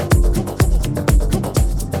 come on, come on, come on, come on.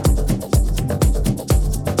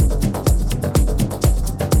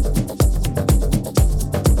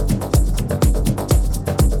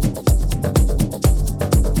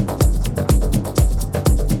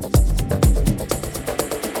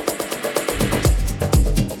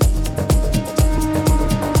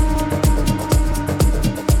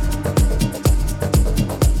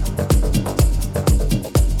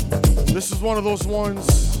 This is one of those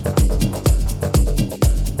ones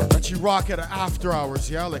that you rock at after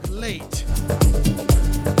hours, yeah? Like late.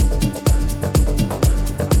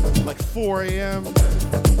 Like 4 a.m.,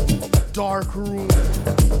 dark room,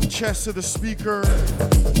 chest to the speaker,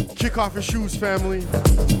 kick off your shoes, family.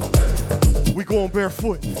 We going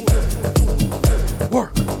barefoot.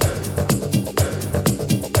 Work.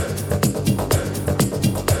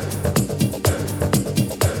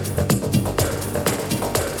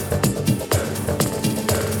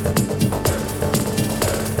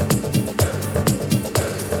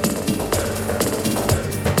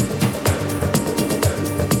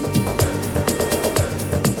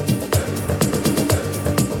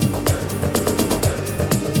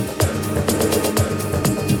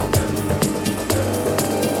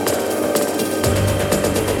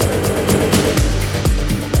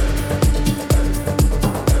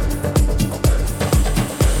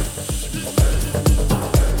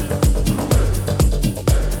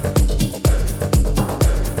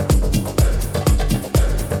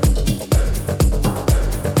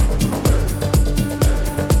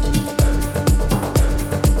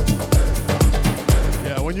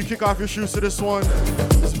 Kick off your shoes to this one.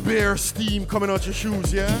 There's bare steam coming out your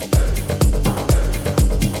shoes, yeah?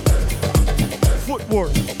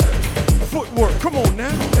 Footwork. Footwork. Come on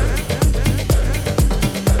now.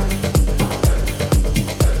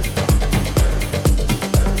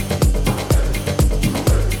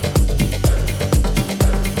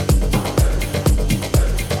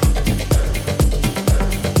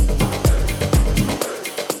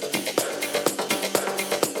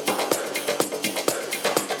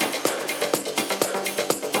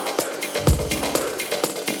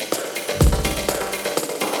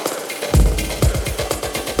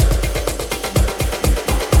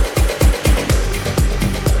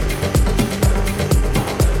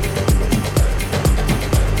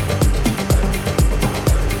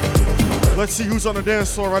 Let's see who's on the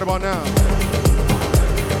dance floor right about now.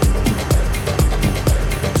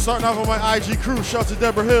 Starting off with my IG crew, shout out to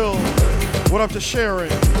Deborah Hill. What up to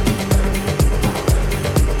Sharon?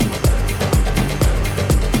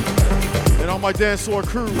 And on my dance floor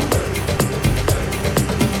crew.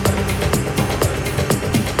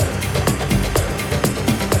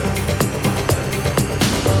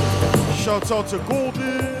 Shout out to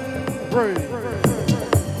Golden Ray.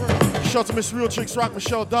 Shout out to Miss Real Chicks Rock,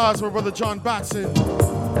 Michelle Dawes, my brother John Batson.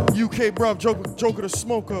 UK bruv, Joker the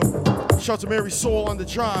Smoker. Shout out to Mary Soul on the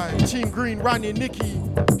drive. Team Green, Ronnie and Nikki.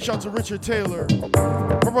 Shout out to Richard Taylor.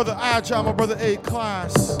 My brother Agile, my brother A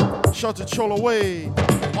Class. Shout out to Chola Wade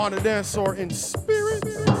on the dance floor in spirit.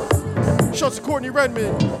 Shout out to Courtney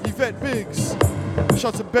Redmond, Yvette Biggs.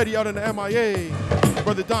 Shout out to Betty out in the MIA.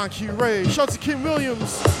 Brother Don Q Ray. Shout out to Kim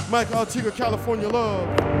Williams, Michael Antigua, California Love.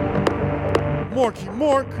 Morky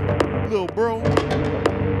Mork, Lil Bro.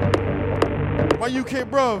 My UK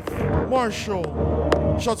bruv, Marshall.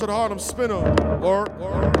 Shout out to the Harlem Spinner.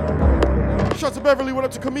 Shout out to Beverly, what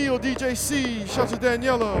up to Camille, DJ C. Shout out to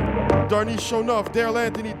Daniela, Darnice Shonuff, Daryl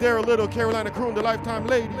Anthony, Daryl Little, Carolina Crew, and the Lifetime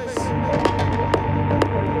Ladies.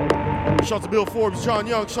 Shout out to Bill Forbes, John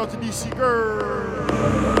Young. Shout out to DC Girl.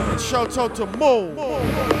 And shout out to Mo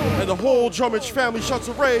and the whole Drummage family. Shout out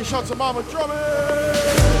to Ray. Shout out to Mama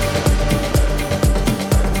Drummage.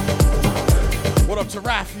 What up to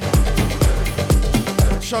Rafi?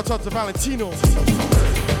 Shout out to Valentino.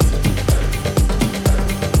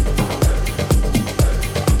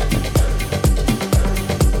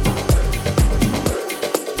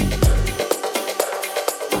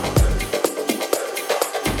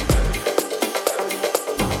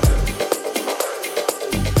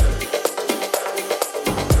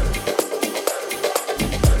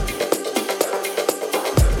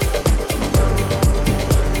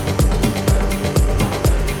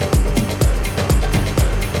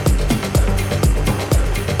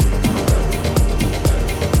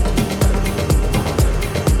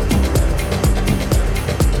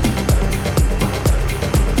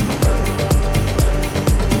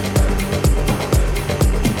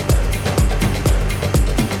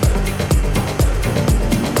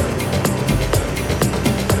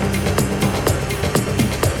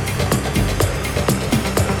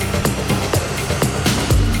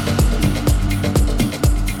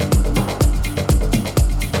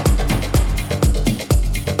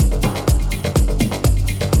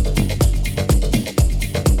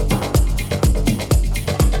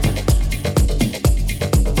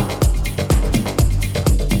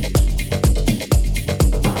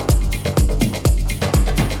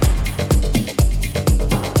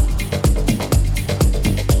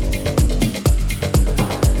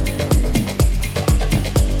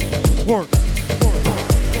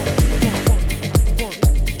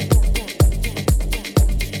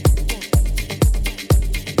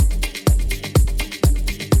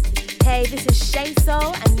 Shay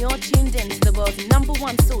Soul, and you're tuned in to the world's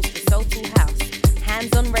 #1 source for soulful house,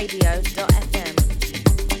 handsonradio.fm.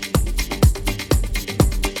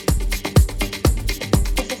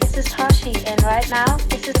 This is Toshi in right now.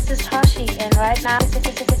 This is Toshi in right now. This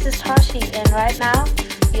is Toshi in right now.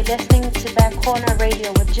 You're listening to Back Corner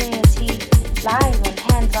Radio with Junior T, live on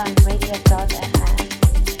handsonradio.fm.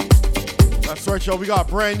 That's right, y'all. We got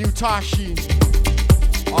brand new Toshi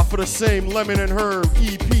off of the same Lemon and Herb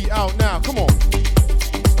EP out now. Come on.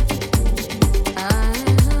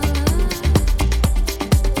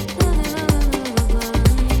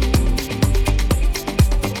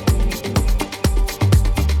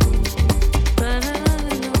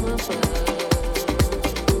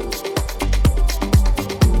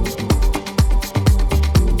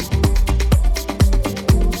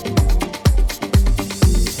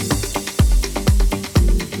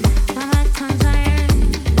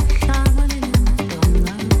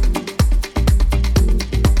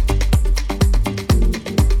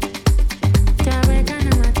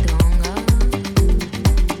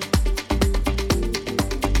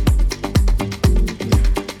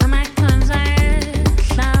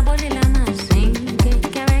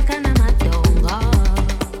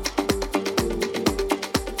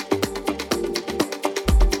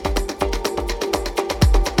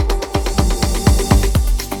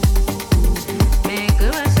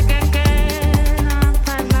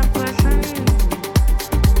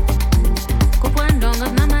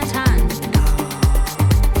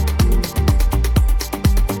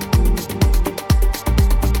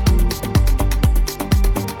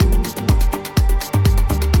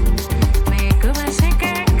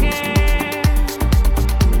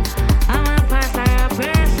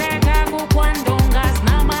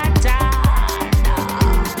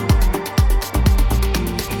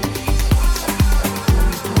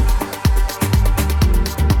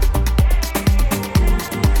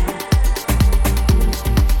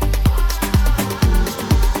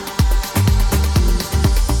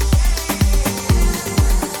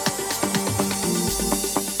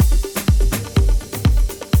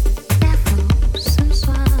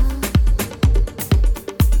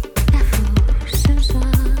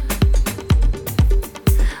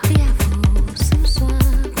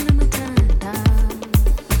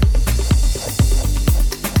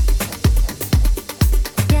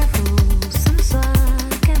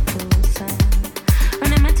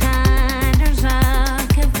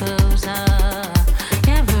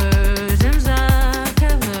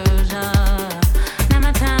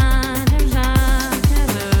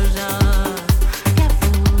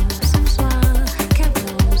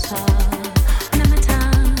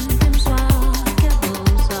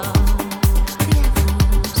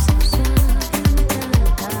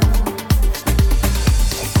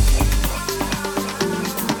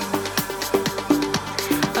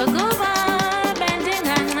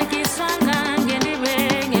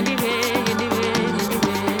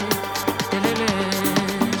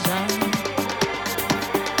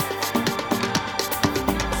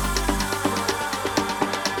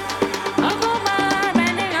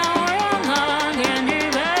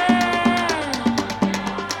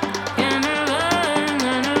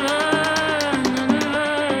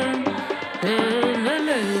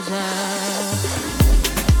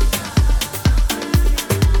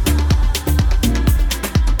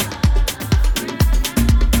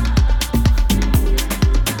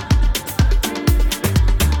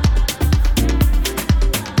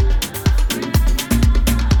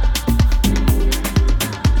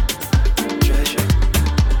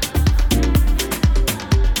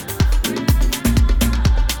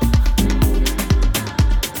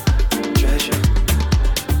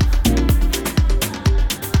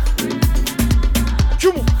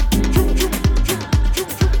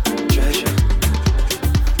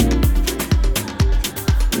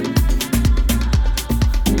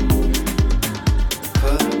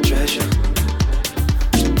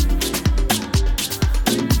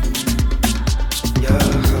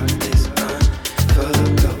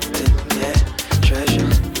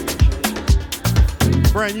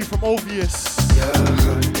 Brand new from Obvious.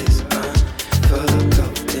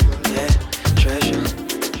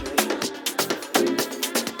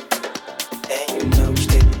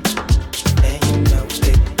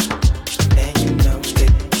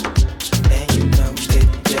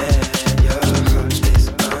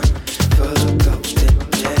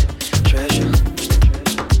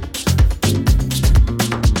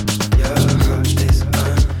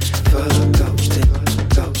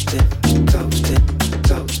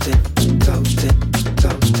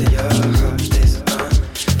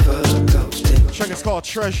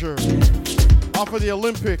 Treasure Off of the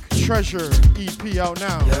Olympic Treasure EP out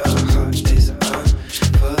now. Your heart is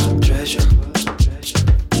full of treasure.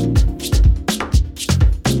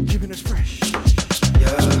 Keeping it fresh. Your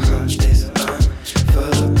heart is full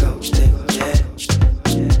of golden, yeah.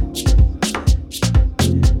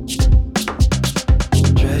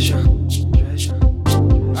 Treasure.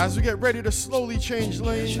 As we get ready to slowly change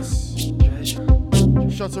lanes.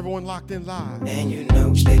 Shouts everyone locked in live. And you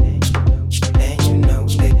know it. And you know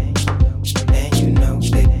it. And you know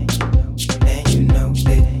it. And you know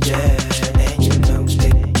it. Yeah. And you know it.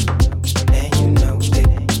 And you know it.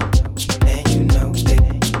 And you know it.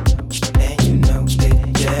 And you know it.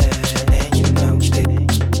 Yeah. And you know it.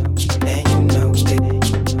 And you know it.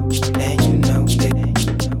 And you know it.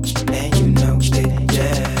 And you know it.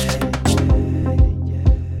 Yeah.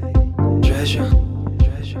 Treasure.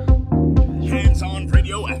 Hands on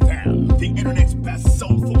Radio FM, the internet's best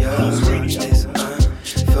soulful house radio.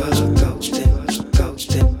 Full of golden,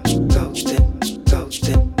 golden, golden,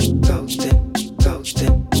 golden, golden, golden,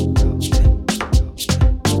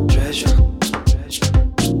 treasure.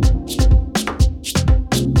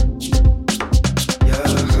 Your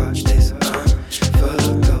heart is full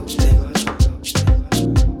of golden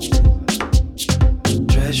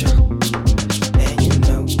treasure, and you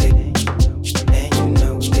know it, and you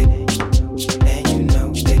know it, and you know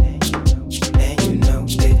it, and you know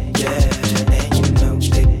it, yeah.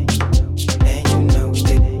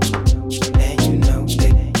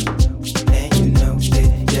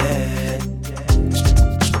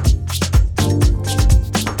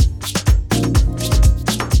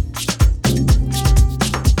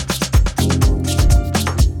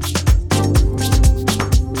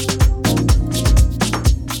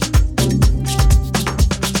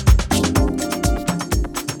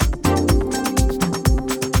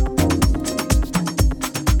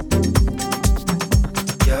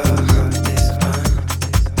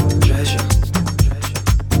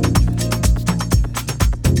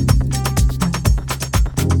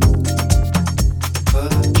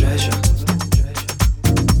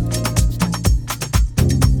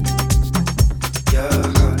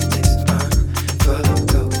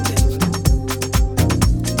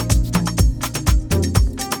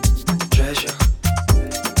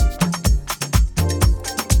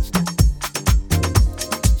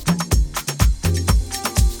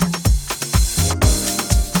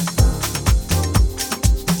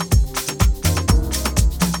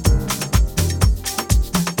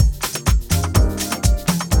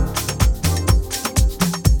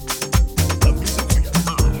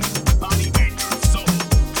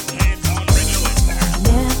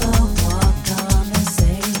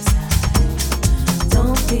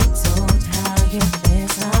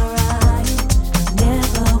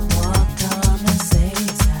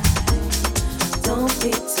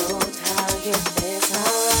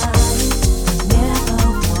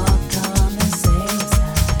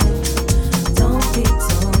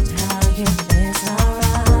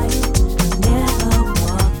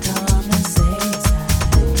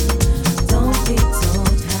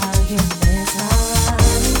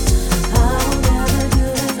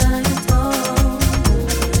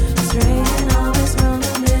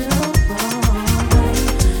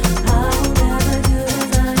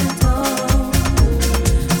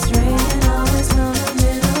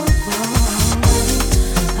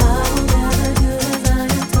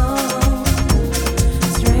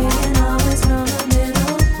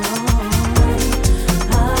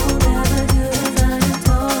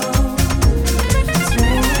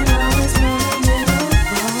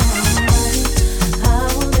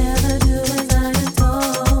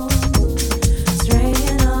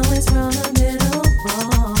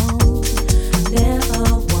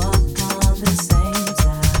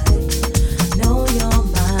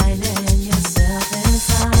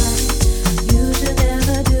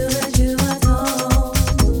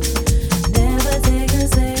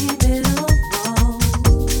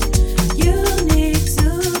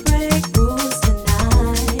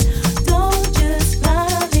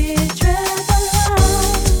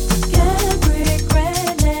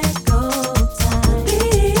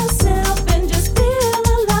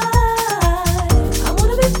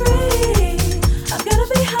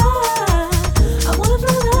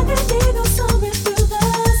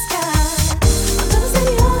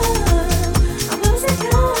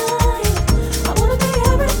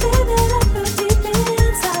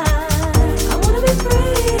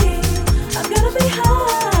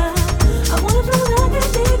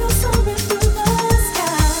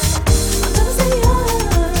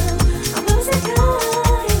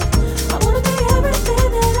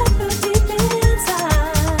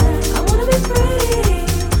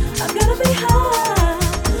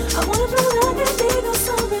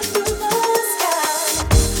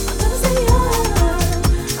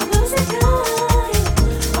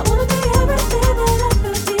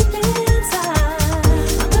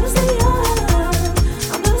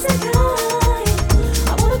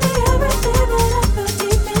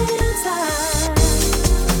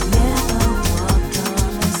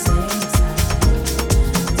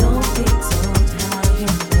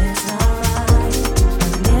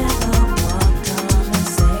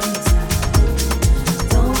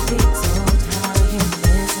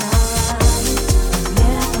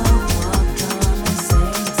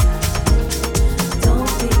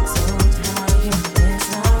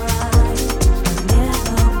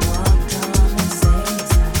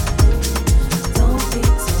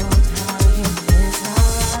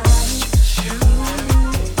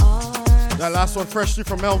 one freshly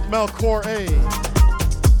from Melcore A.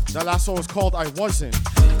 That last one was called I Wasn't.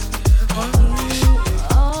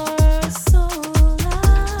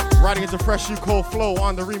 Riding into freshly cold flow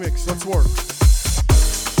on the remix. Let's work.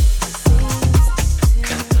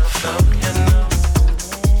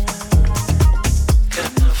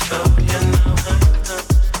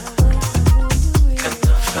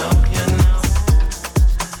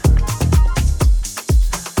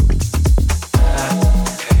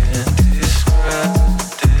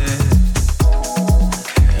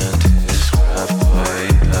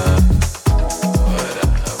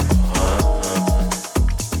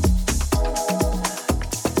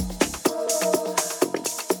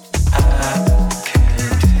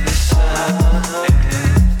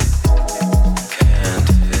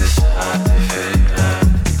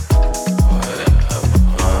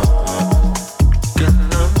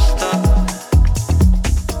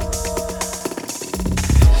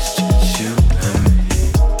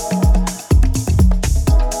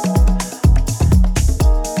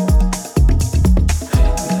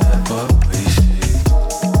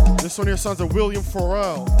 Sons of William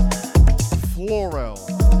Florell.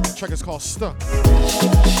 The track is called Stuck.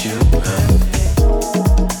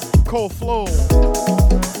 Cold Flow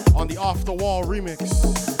on the Off the Wall remix.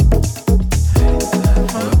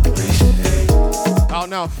 Out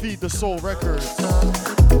now, Feed the Soul Records.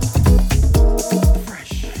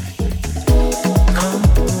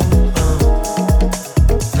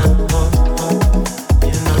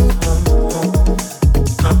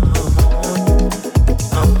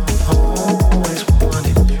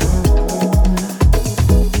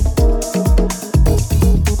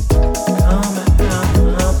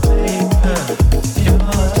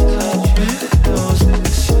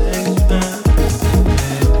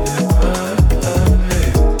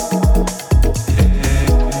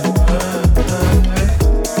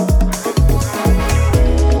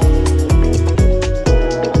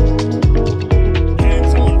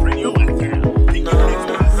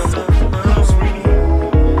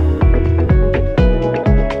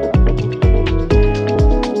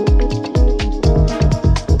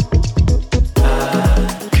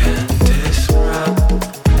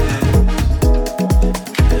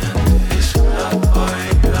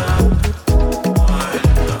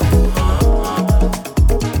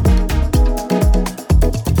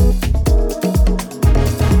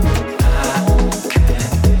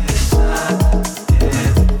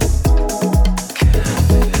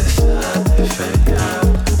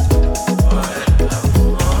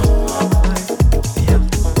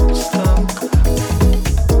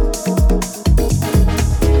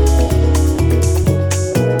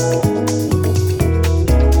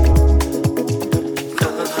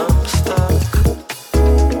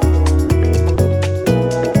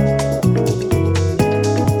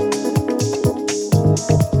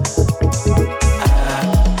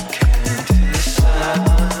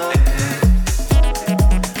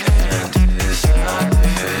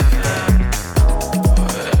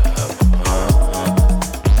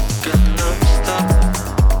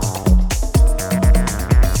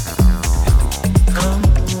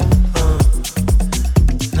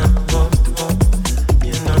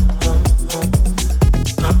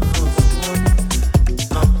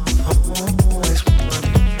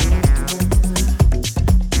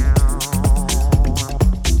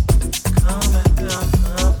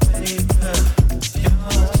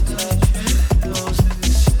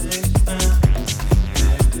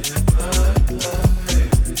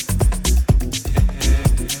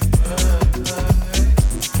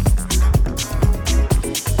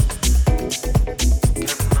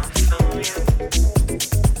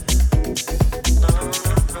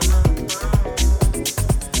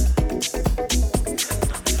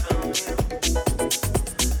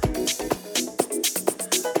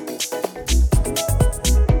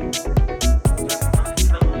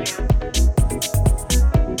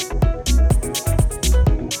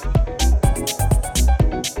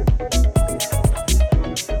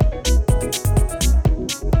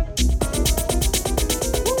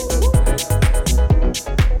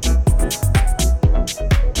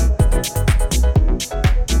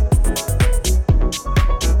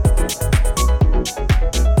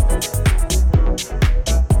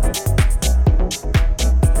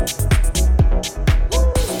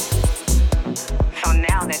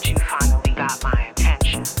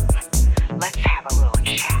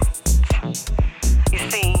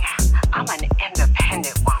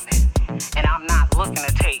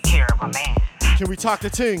 talk to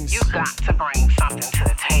tings? You got to bring something to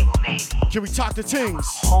the table, baby. Can we talk to tings?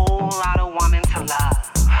 A whole lot of woman to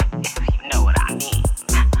love, if you know what I mean.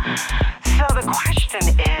 So the question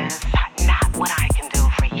is not what I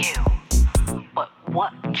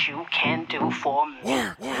what you can do for me.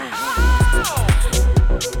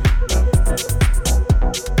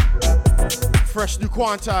 Fresh new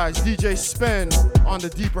quantize, DJ Spen on the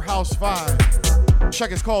Deeper House vibe.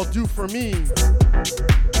 Check is called Do For Me.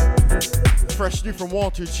 Fresh new from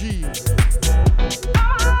Walter G.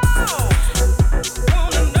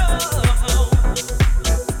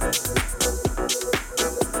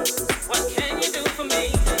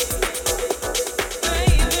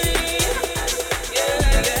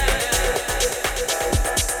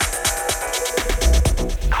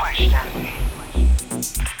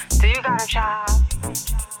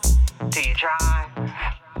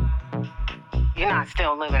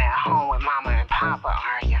 Still living at home with mama and papa,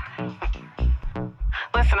 are you?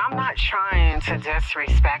 Listen, I'm not trying to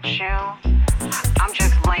disrespect you. I'm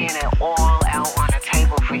just laying it all out on the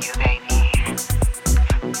table for you, baby.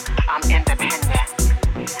 I'm independent,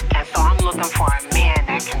 and so I'm looking for a man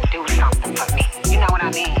that can do something for me. You know what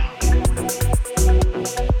I mean?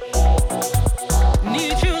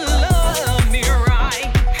 Need you to love me right.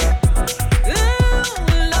 Ooh,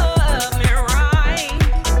 love me right.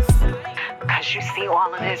 'Cause you see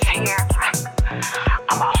all of this here?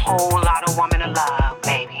 I'm a whole lot of woman to love,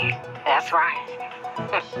 baby. That's right.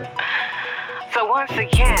 So once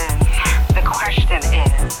again, the question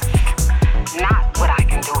is not what I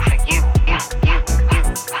can do for you,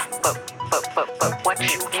 but what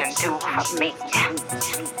you can do for me.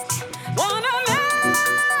 Wanna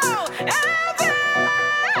know everything?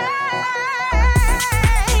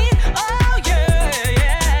 Oh yeah.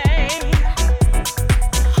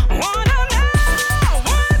 Wanna know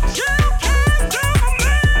what you can do for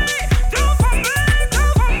me? Do for me, do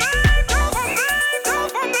for me, do for me, do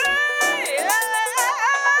for me.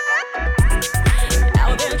 Now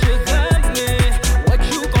that you got me, what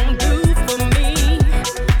you gon' do for me?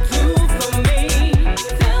 Do for me.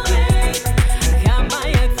 Tell me, got my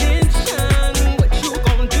attention.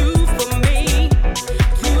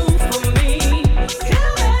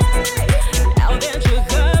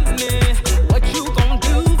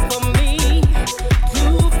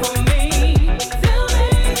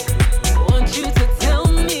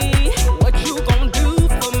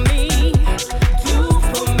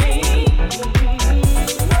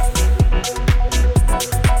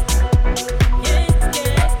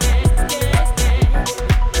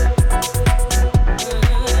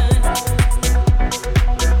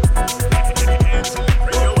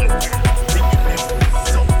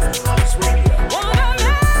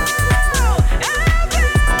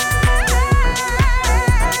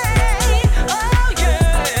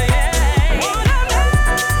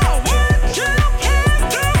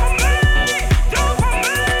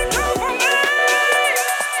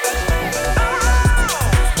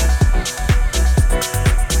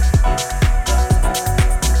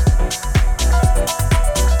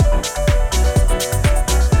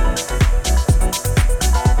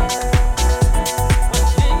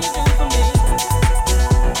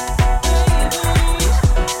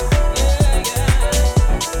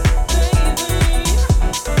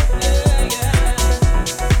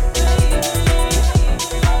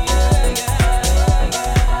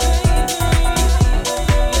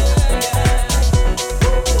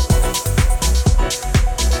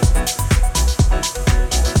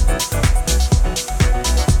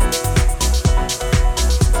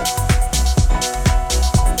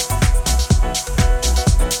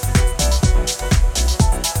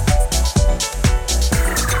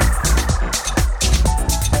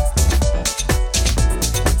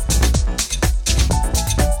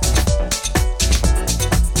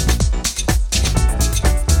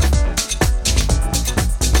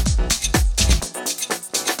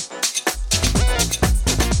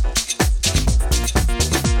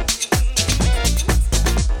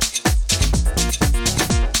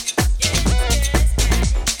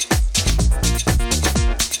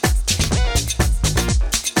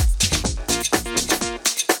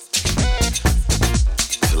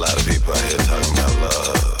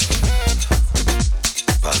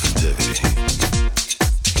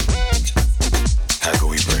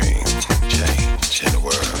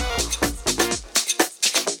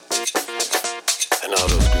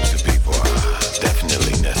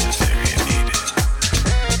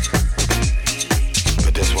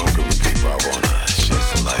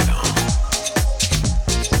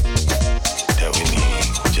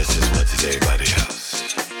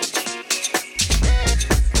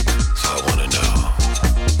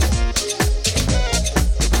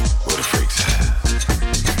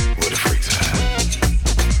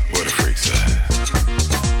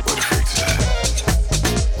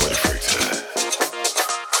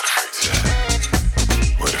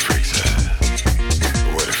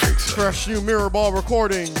 Fresh new Mirror Ball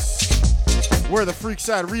recordings. Where the Freaks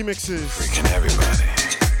at remixes. Freaking everybody.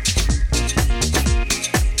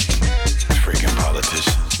 Freaking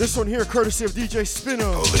politicians. This one here courtesy of DJ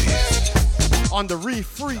Spino. Police. On the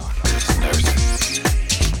Re-Freak. Nurses.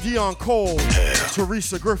 Dion Cole.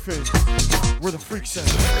 Teresa Griffin. Where the Freaks at. The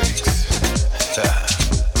freaks.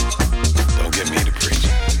 Don't get me to preach.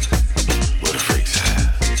 Where the freaks at?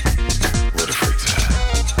 Where the freaks at?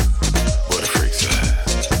 Where the freaks at?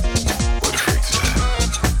 Where the freaks at?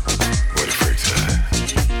 Where the freaks at?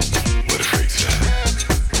 Where the freaks at?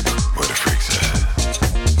 Where the freaks at?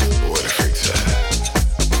 Where the freaks at?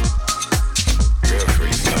 Real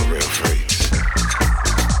freaks, no real freaks.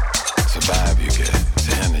 It's a vibe you get, it's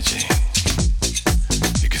an energy.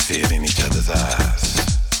 You can see it in each other's eyes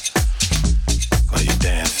while you're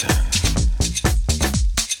dancing.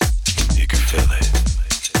 You can feel it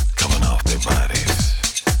coming off their bodies,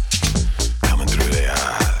 coming through their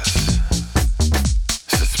eyes.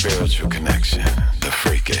 It's a spiritual connection, the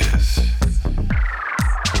freak is.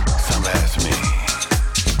 Some ask me,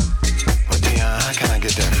 well, Dion, how can I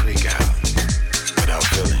get that freak out without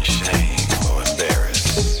feeling shame or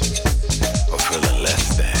embarrassed or feeling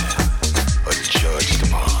less than or judged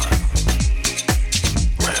upon?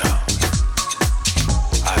 Well,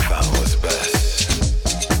 I found what's best.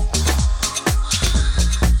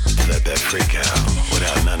 To let that freak out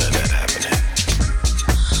without none of that happening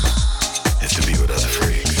is to be with other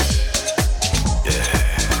freaks. Yeah.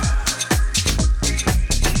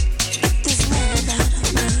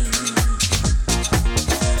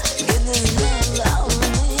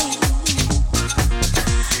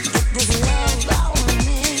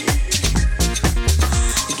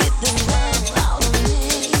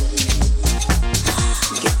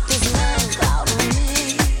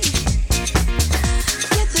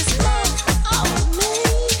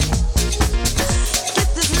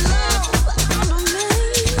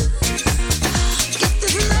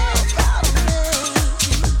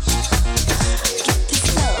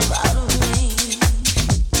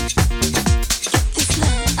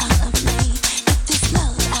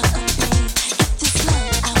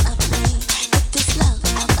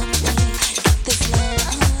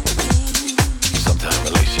 Sometimes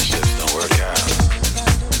relationships don't work out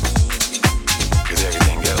because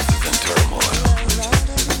everything else is in turmoil.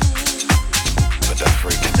 But that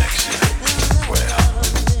free connection, well,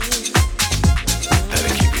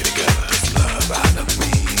 that'll keep you together. Love out of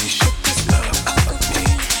me, ship this love out of me,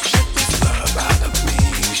 ship this love out of me,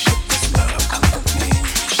 ship this love out of me,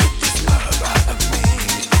 ship this love out of me,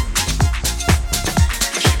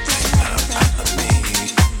 ship this love out of me, ship this love out of me.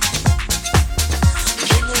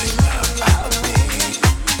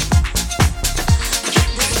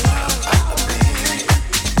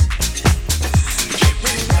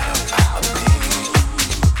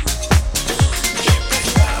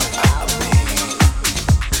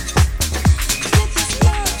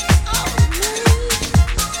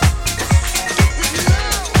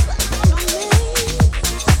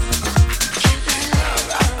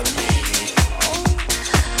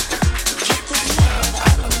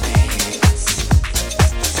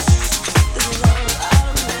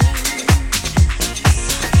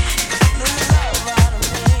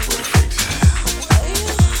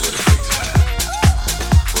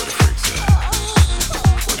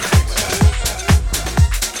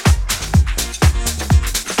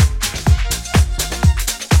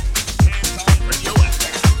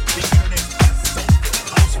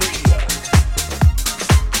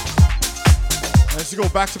 Let's go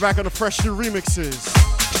back to back on the fresh new remixes.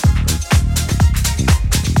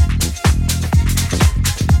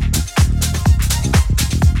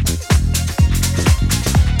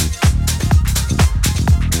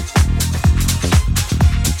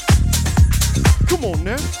 Come on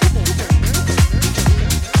now.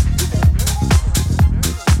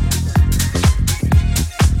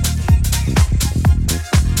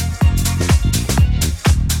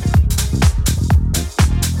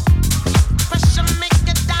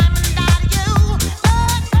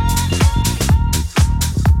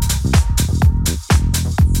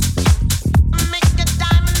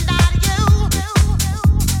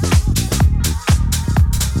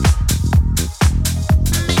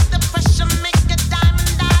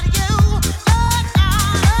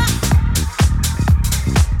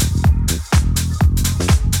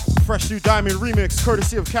 Fresh new Diamond remix,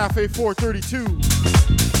 courtesy of Cafe 432.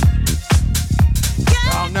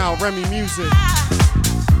 Out now, Remy Music.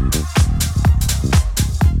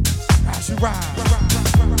 As you ride.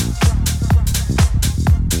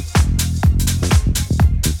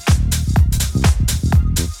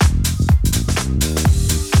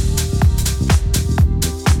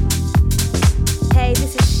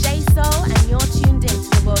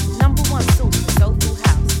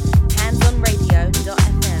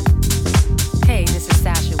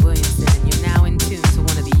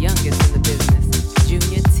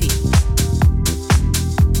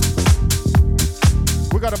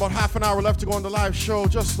 got about half an hour left to go on the live show,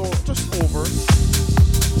 just over.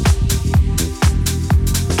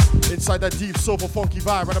 Inside that deep, soulful, funky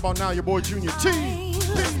vibe. Right about now, your boy Junior T.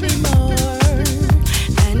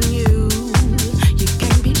 And you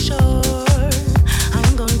can be sure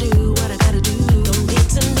I'm gonna do what I gotta do. Don't need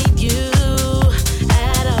to meet you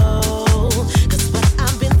at all, 'cause what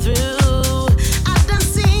I've been through, I've done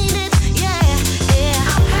seen it, yeah.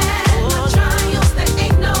 I've had my trials, there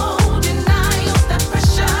ain't no denial. That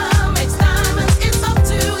pressure makes diamonds, it's up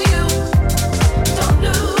to you. Don't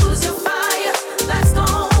lose your fire, that's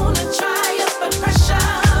gonna try you. But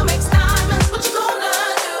pressure makes diamonds, what you gonna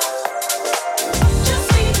do? Just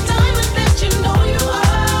be the diamond that you know you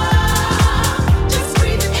are. Just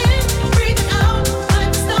breathe it in, breathe it out,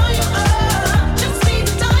 like the star you are. Just be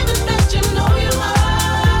the diamond that you know you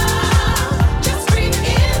are. Just breathe it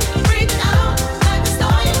in, breathe it out, like the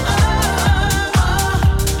star you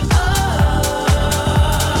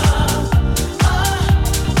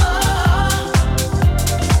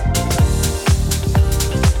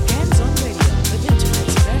Hands on Radio, the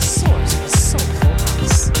internet's best source for soulful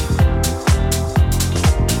house.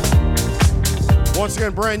 Once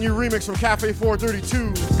again, brand new remix from Cafe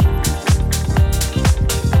 432.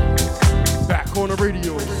 Back Corner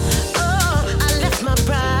Radio. I left my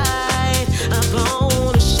pride up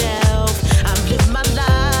on a shelf. I've lived my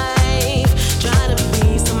life trying to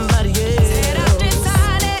be somebody else. Said I've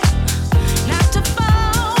decided not to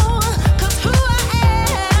fall, 'cause who I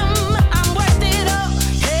am, I'm worth it all.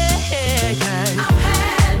 Yeah. I've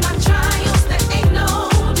had my trials, there ain't no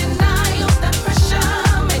denial. That pressure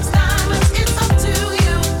makes diamonds, it's up to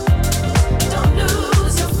you. Don't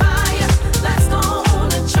lose your fire, that's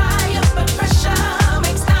gonna try you. But pressure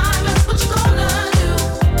makes diamonds, what you gonna do?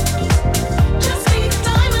 Just be the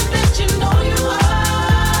diamond that you know you are.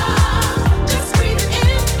 Just breathe it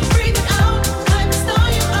in, breathe it out, like the star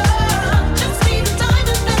you are. Just be the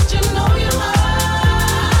diamond that you know you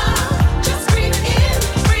are. Just breathe it in,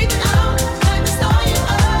 breathe it out, like the star you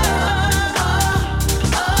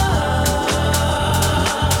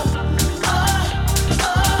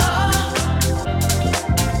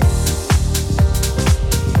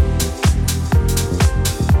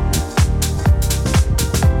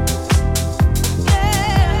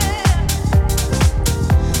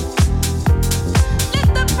Let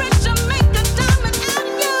the pressure make a diamond out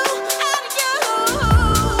of you, out of you.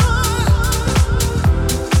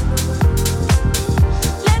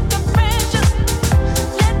 Let the pressure,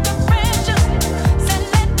 say let the pressure make a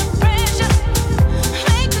diamond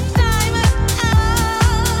like the star.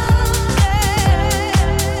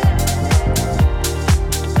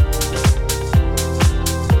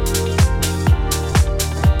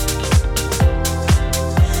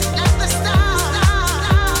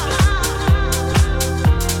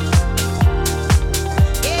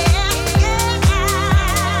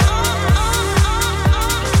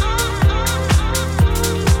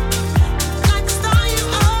 Like the star you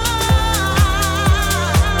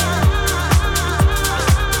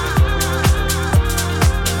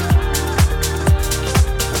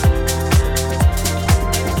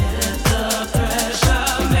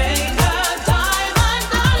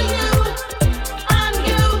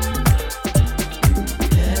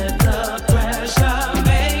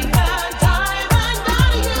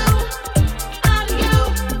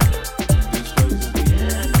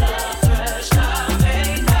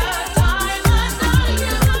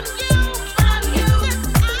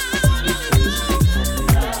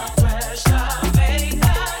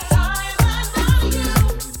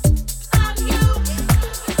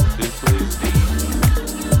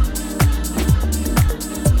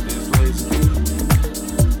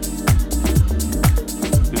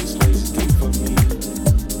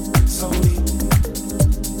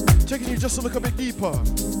Taking you just a little bit deeper.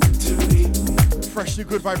 Fresh new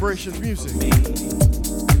good vibrations music.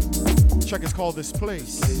 Check is called This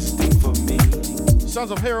Place.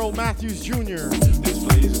 Sons of Harold Matthews Jr.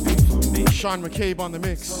 Sean McCabe on the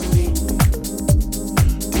mix.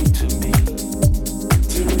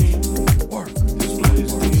 Work.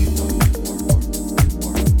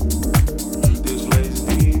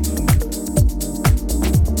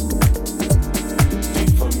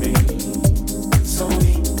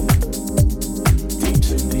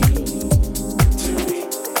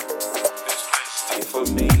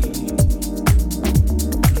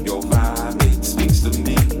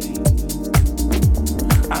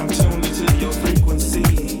 I'm tuned into your frequency.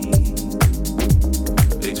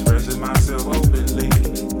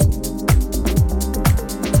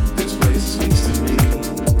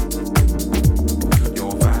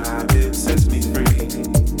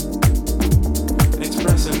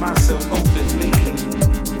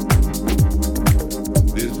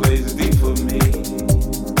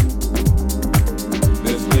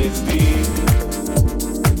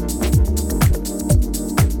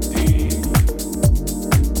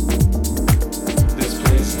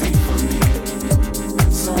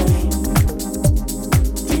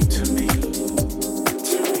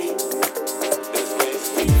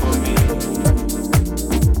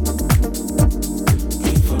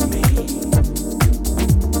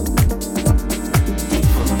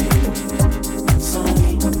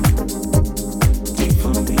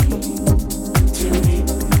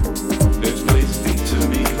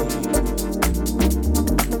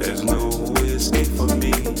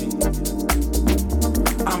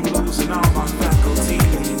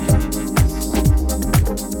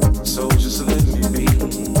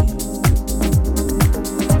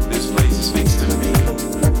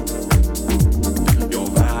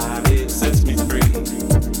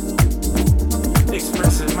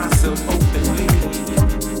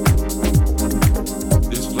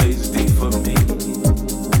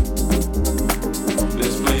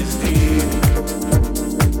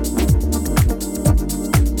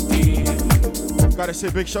 Gotta say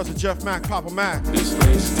big shout to Jeff Mack, Papa Mac.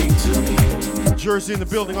 Jersey in the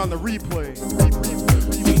building on the replay.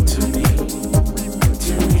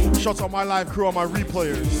 Shouts out my live crew on my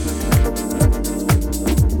replayers.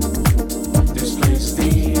 This place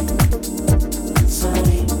deep, so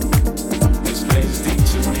deep. This place deep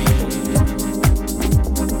to me,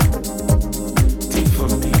 deep for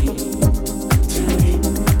me, to me.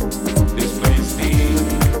 This place deep,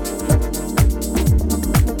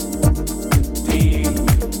 deep,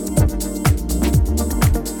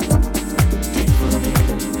 deep for me,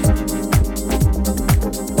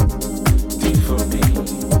 deep for me.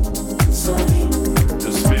 So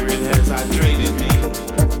the spirit has hydrated me.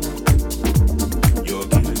 You're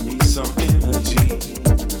giving me some energy.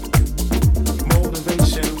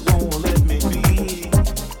 Motivation won't let me be.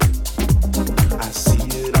 I see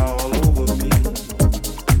it all over me.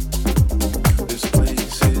 This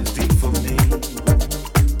place is deep for me.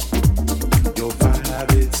 Your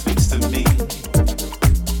vibe, it speaks to me.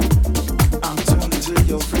 I'm tuned to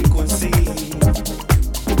your frequency.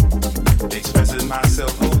 Expressing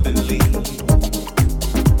myself openly.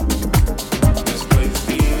 This place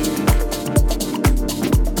deep.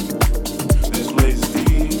 This place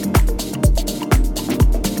deep.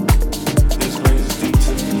 This place deep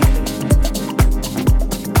to me.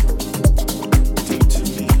 Deep to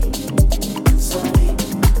me. So deep.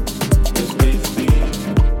 This place deep.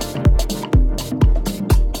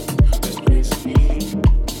 This place deep.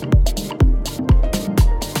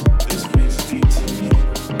 This place deep to me.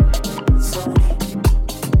 So deep.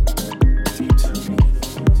 Deep to me.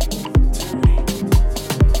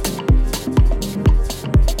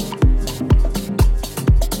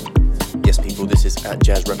 Yes, people, this is at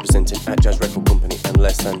Jazz representing at Jazz Record Company and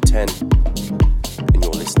Less Than 10. And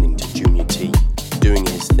you're listening to Junior T doing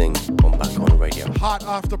his thing on Back on Radio. Hot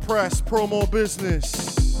off the press, promo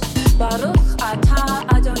business. Baruch atah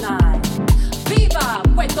Adonai. Viva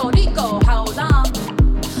Puerto Rico, Haolam.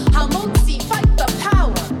 Hamotzi, fight the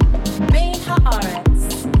power. Main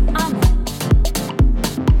haaretz. Amen.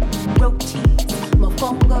 Rotis,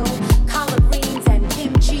 mofongo, collard greens and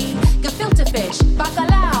kimchi, gefilte fish,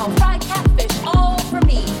 bacalao, fried catfish, all for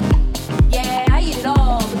me. Yeah, I eat it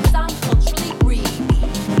all because I'm culturally greedy.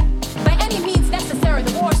 By any means necessary,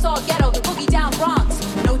 the Warsaw Ghetto, the boogie down Bronx.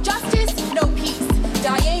 No justice, no peace.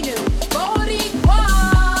 Dayenu, Boricua.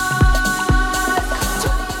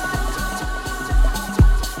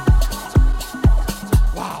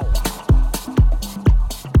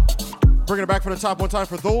 Bringing it back for the top one time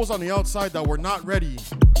for those on the outside that were not ready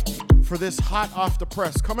for this hot off the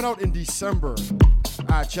press. Coming out in December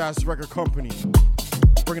at Jazz Record Company.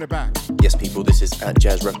 Bringing it back. Yes, people, this is at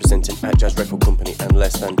Jazz representing at Jazz Record Company and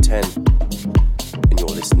Less Than 10. And you're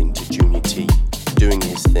listening to Junior T doing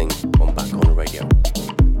his thing on Back on Radio.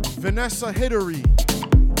 Vanessa Hidary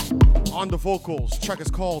on the vocals. Track is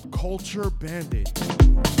called Culture Bandit.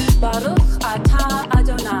 Baruch atah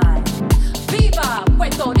Adonai. Viva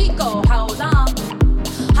Puerto Rico, Haolam.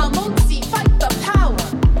 Hamotzi, fight the power.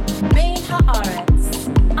 Main haaretz.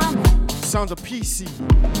 Amen. Sounds of PC.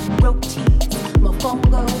 Rotis,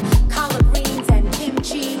 mofongo, collard greens and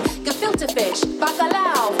kimchi, gefilte fish,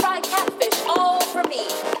 bacalao, fried catfish, all for me.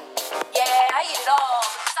 Yeah, I eat it all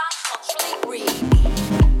because I'm culturally greedy.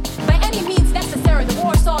 By any means necessary, the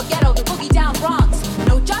Warsaw Ghetto, the boogie down Bronx.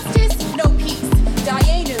 No justice, no peace.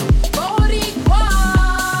 Dayenu, Boricua.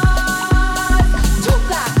 Too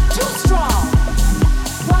black, too strong.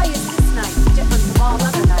 Why is this night different from all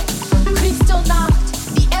other nights? Crystal Nacht,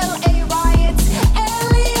 the LA riots,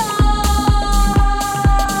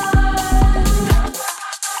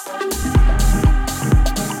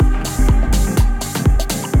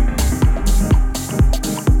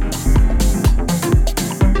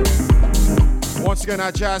 Once again,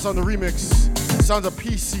 at Jazz on the remix. Sounds of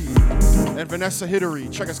PC and Vanessa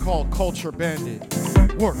Hidary. Track is called Culture Bandit.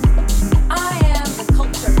 Work. I am the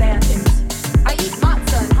culture bandit. I eat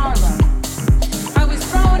matzah in Harlem. I was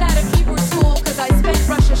thrown out of Hebrew school because I spent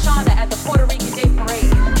Rosh Hashanah at the Puerto Rican Day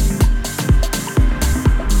Parade.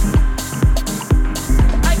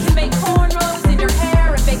 I can make cornrows in your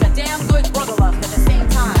hair and make a damn good bruggaluf at the same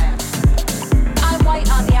time. I'm white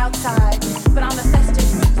on the outside, but I'm a festive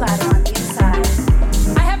fruit platter on the inside.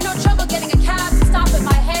 I have no trouble getting a cab to stop at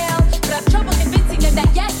my hail, but I have trouble convincing them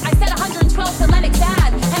that yes, I said 112 to Lennox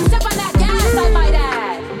Ave, and step on that gas, I might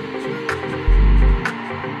add.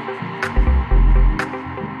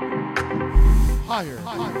 Higher.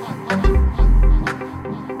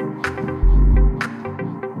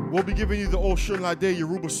 We'll be giving you the Ocean Lade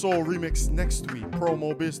Yoruba Soul remix next week.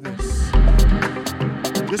 Promo business.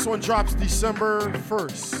 This one drops December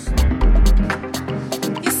 1st.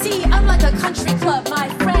 You see, unlike like a country club, my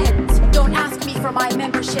friends. Don't ask me for my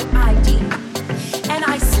membership ID. And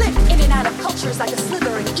I slip in and out of cultures like a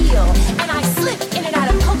slithering eel. And I slip in and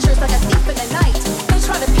out of cultures like a thief in the night. They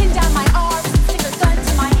try to pin down my arms, stick a gun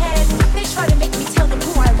to my head. They try to make me tell them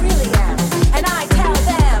who I really am. And I tell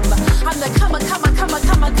them I'm the chameleon.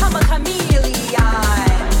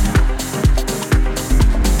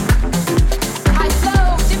 I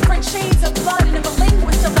flow different shades of blood and am a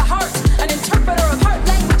linguist of the heart, an interpreter of heart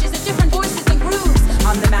languages and different voices and grooves.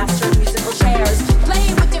 I'm the master of musical chairs,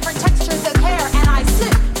 playing with different textures of hair, and I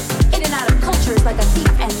slip in and out of cultures like a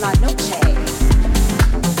thief and La Noche.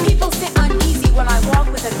 People sit uneasy when I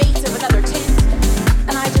walk with a bait of another tint,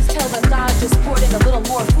 and I just tell them God just poured in a little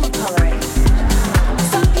more food coloring.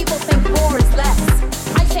 Some people think more is less.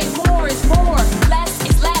 I say more is more, less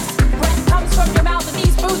is less. Breath comes from your mouth and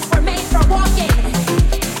these boots were made for walking.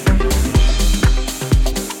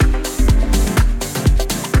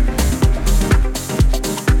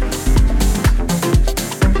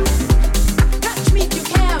 Catch me if you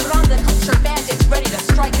can, but I'm the culture bandits ready to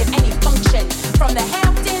strike at any function. From the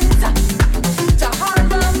Hamptons to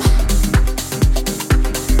Harlem,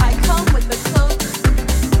 I come with the cloak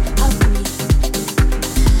of me.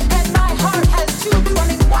 And my heart has tubes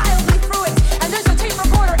running wildly through it. And there's a tape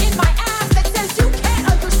recorder in my ass that says you can't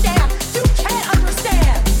understand. You can't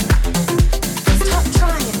understand. Stop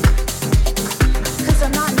trying. Cause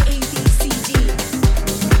I'm not an ABCD.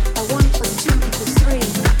 A 1 + 2 = 3.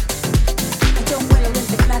 I don't win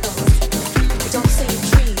Olympic medals. I don't save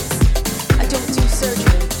trees. I don't do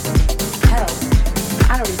surgery. Hell,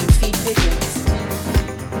 I don't even feed pigeons.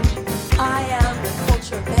 I am the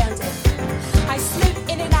culture bandit. I slip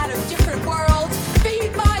in and out of different worlds.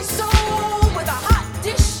 Feed my soul with a hot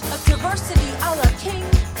dish of diversity a la king.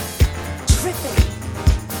 Dripping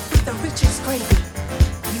with the richest gravy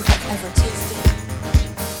you have ever tasted.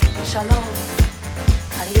 Shalom.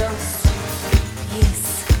 Adios. Peace.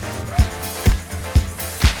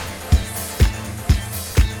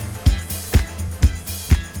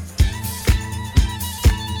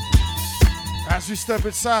 As we step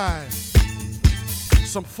inside,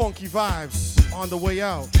 some funky vibes on the way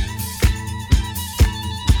out.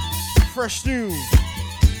 Fresh new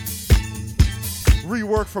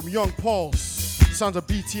rework from Young Pulse. Sounds of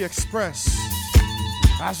BT Express.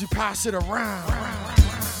 As we pass it around.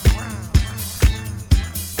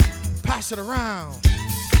 Pass it around.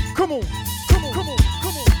 Come on, come on, come on,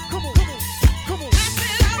 come on, come on, come on.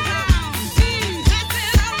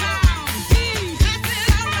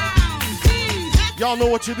 'Y'all know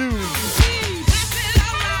what you do.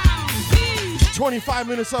 25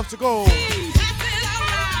 minutes left to go.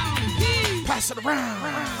 Pass it around.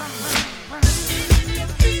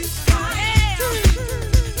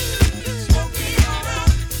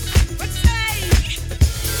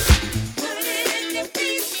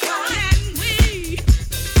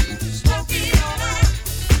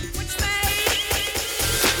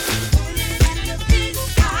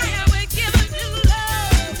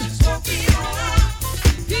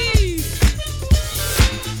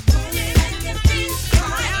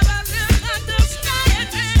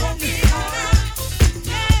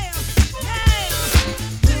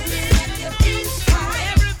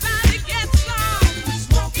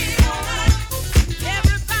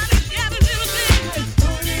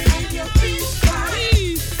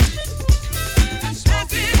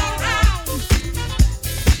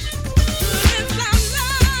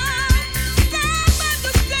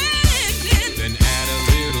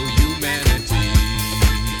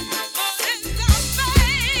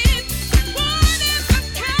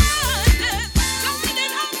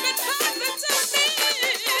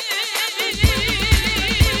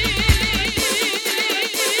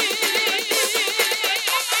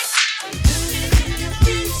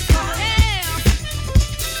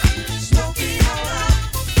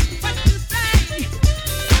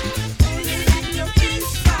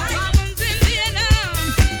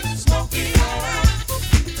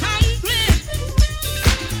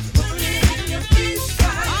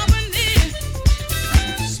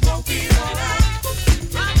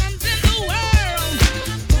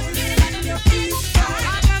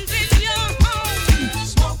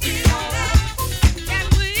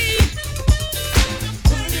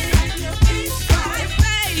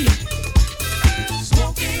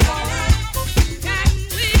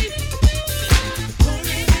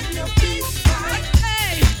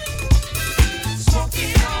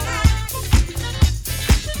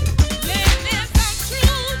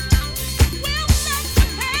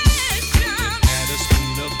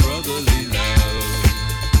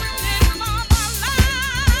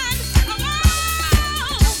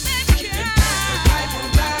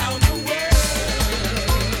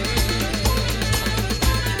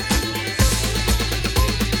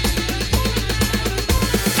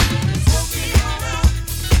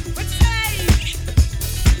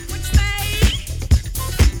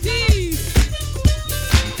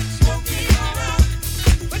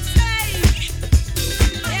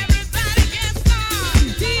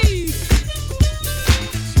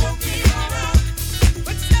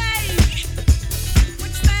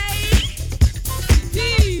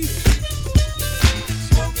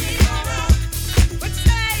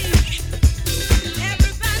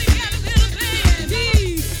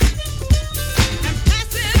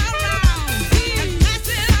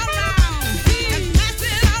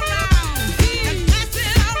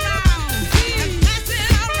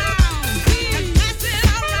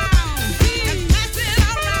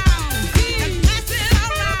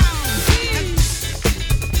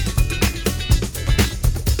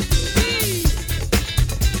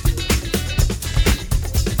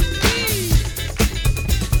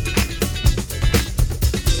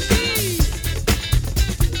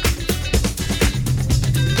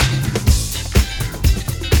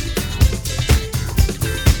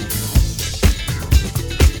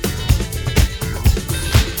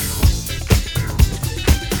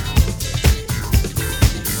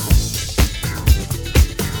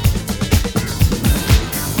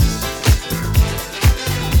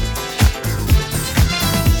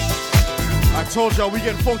 told y'all we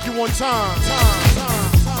getting funky one time.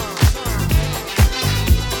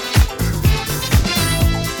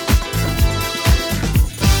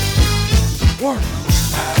 Work.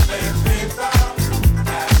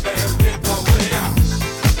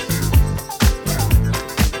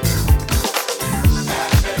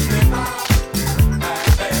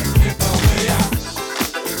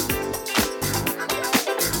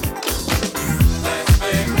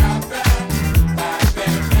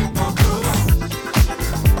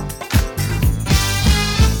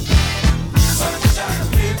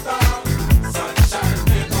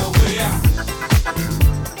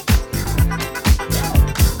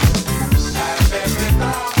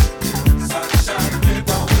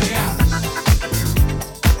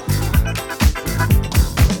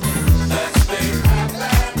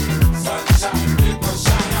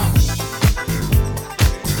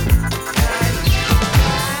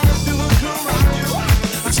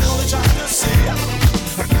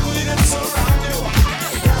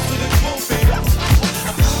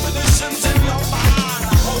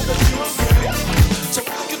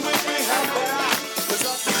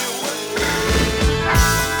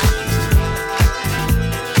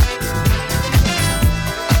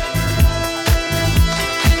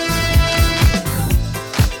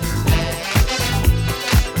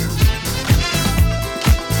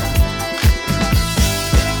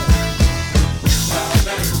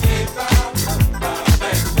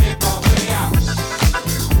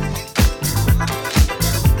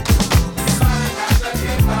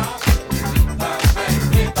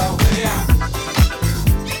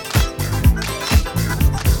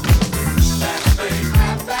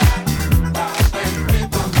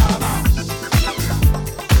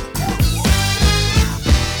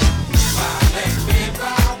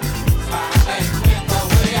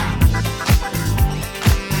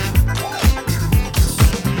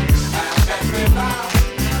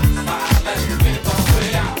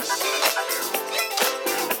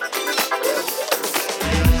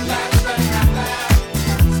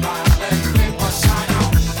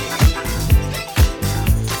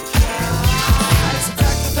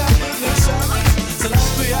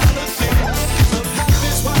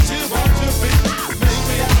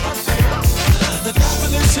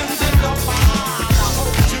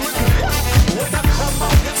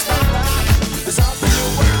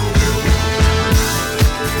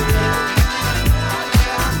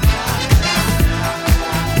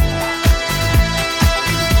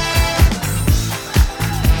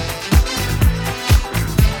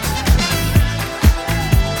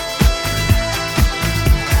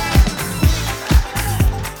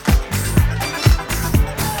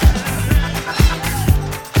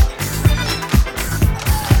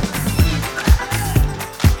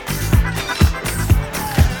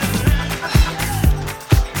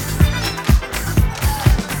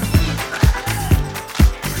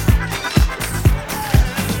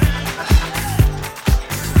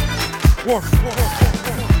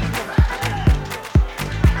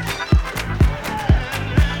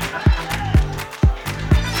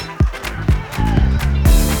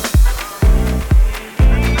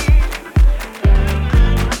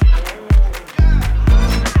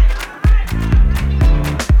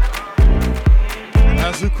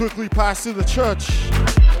 Quickly pass to the church.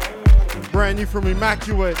 Brand new from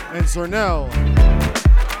Immaculate and Zornell.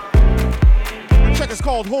 Check is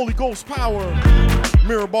called Holy Ghost Power.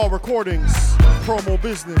 Mirror Ball Recordings. Promo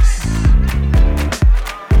business.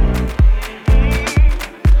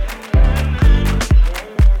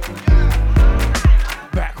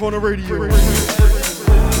 Back on the radio.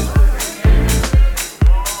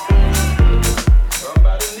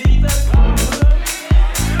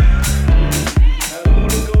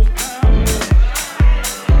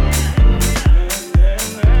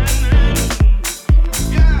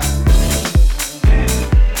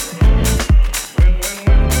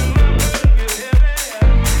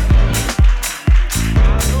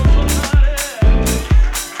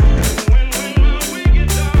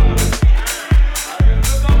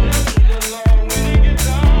 Along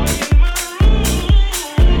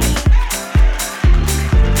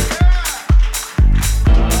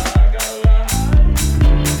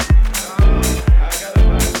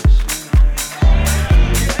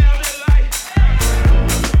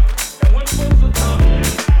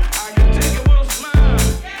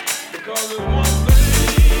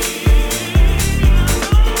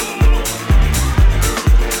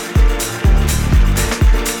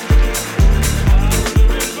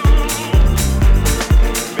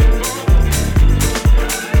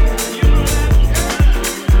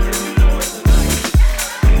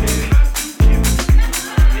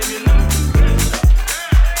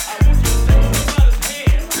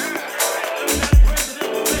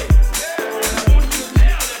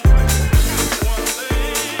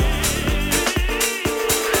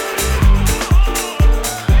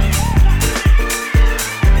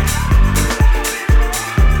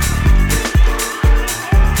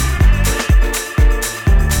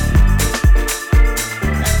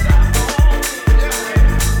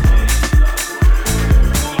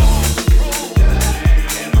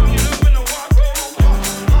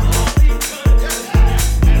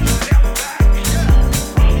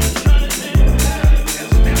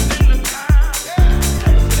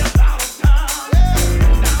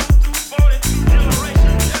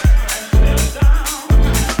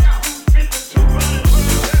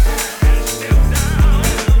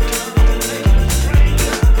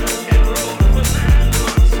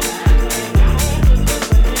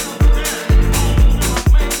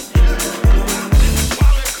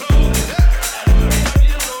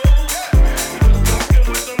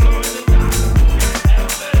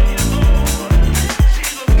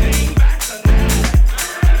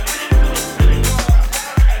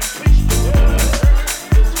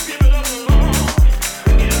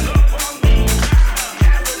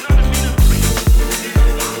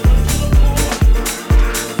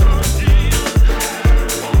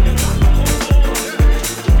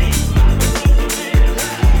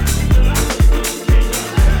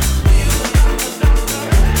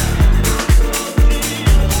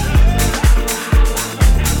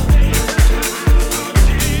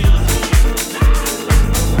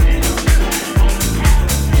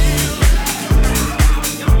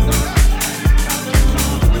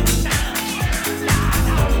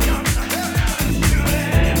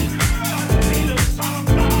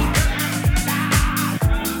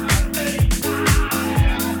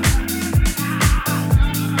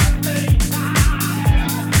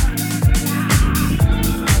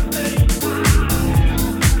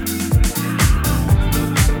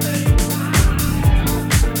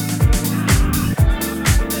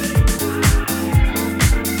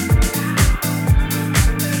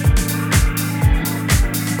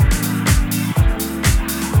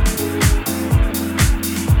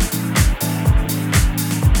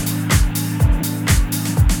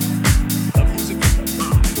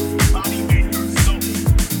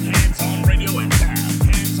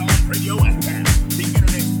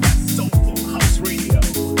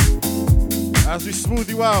As we smooth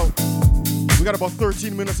you out, we got about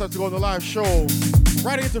 13 minutes left to go on the live show.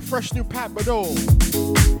 Right into fresh new Pat Badeau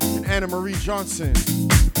and Anna Marie Johnson.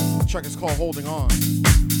 The track is called Holding On.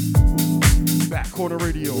 Back Corner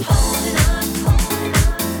Radio.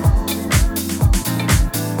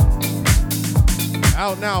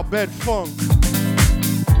 Out now, Bed Funk.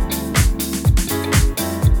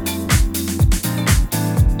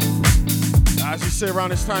 As we say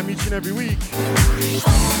around this time each and every week.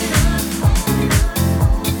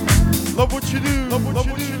 Love what you do. Love what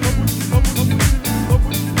you do. Love what you do. Love what you do. Love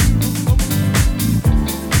what you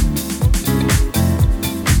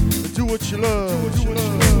do. Do what you love. Do what you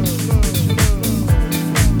love.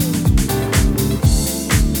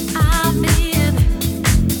 I've been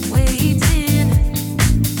waiting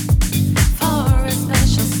for a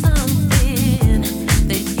special something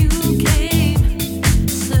that you came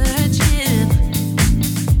searching,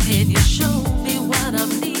 and you showed me what I'm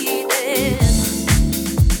needing.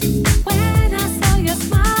 When I saw your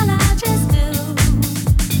smile, I just knew,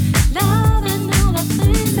 loving all the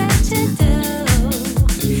things that you do.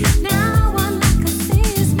 Now I like a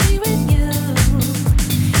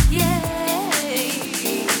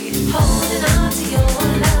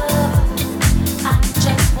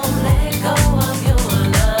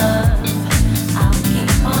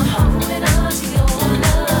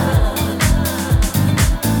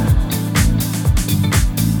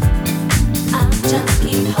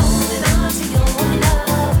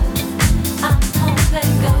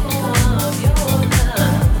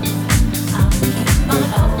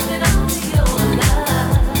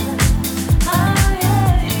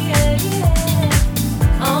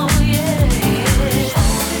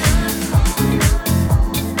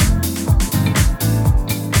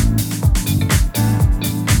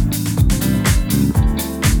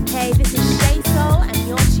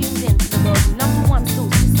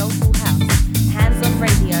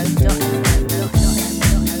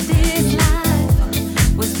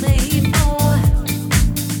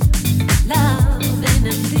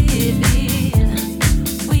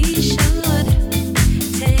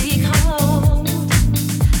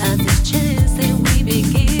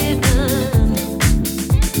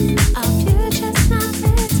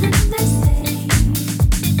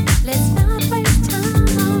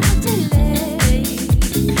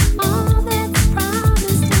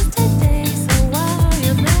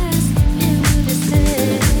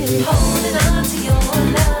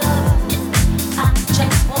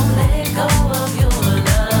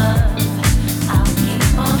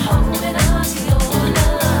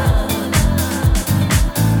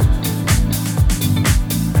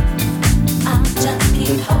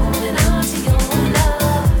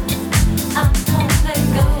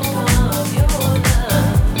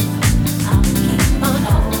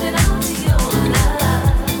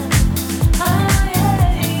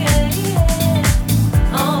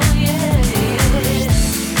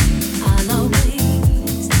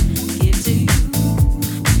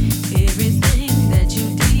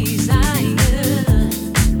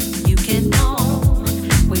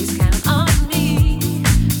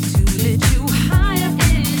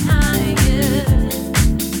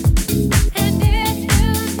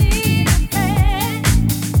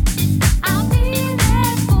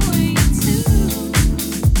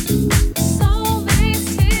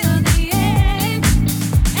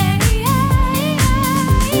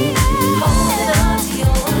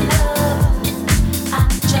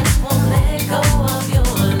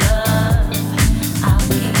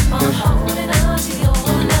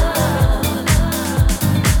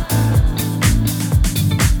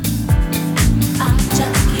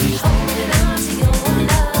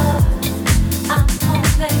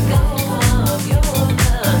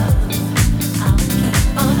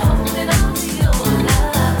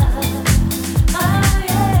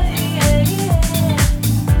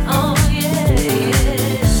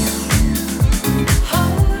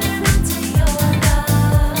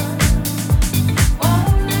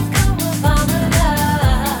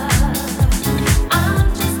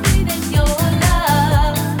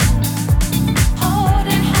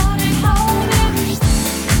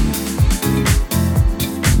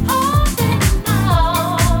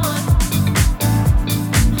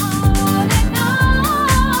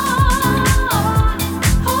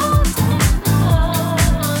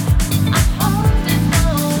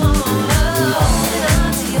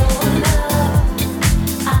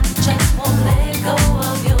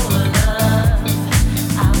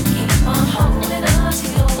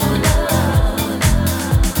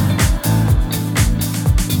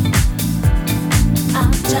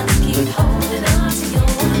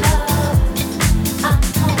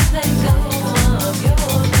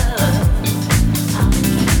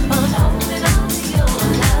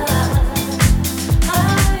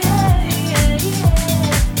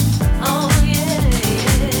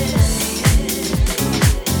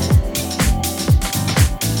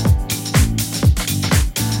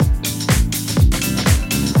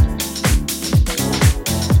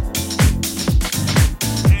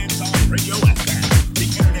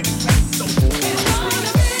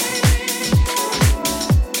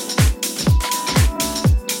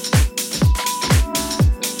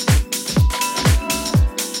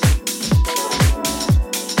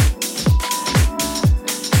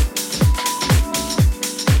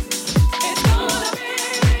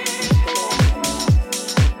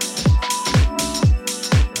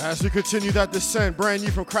As we continue that descent, brand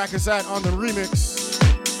new from Crackazat on the remix.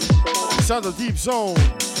 Sound of Deep Zone.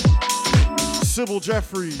 Sybil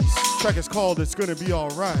Jeffries. Track is called It's Gonna Be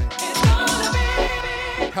Alright.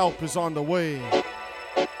 Help is on the way.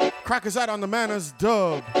 Crackazat on the Manners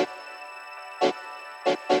dub.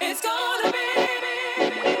 It's gonna be.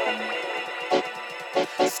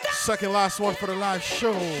 Second last one for the live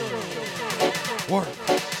show. Work.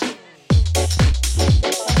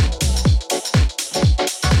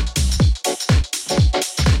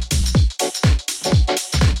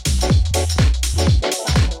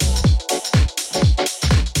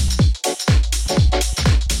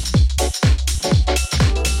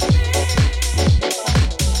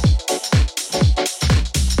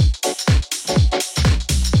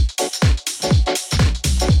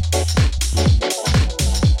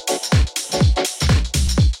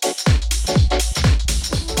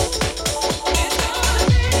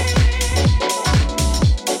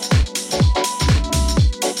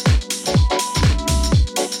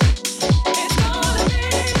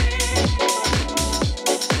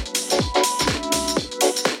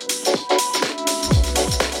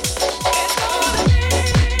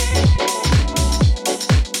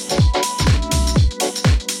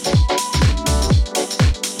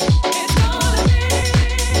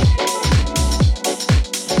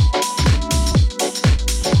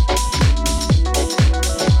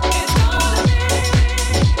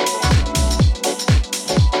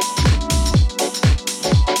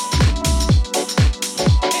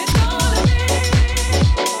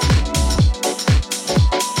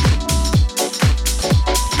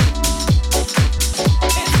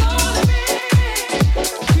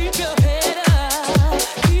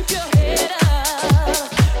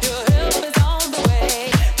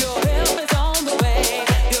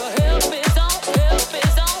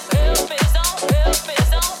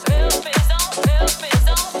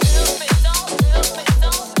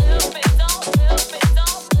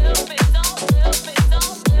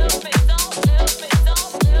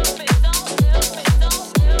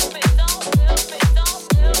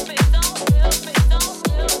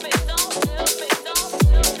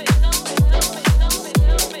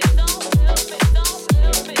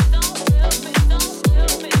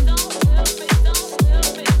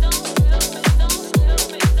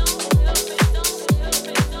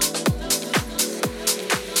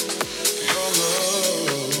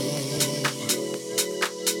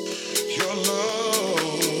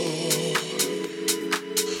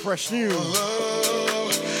 Fresh new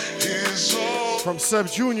from Seb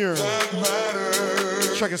Jr.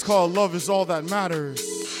 The track is called Love Is All That Matters.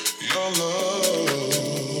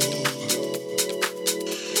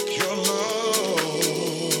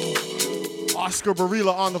 Oscar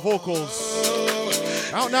Barilla on the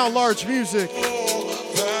vocals. Out now, Large Music.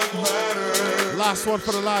 Last one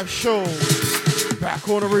for the live show. Back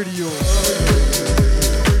on the radio.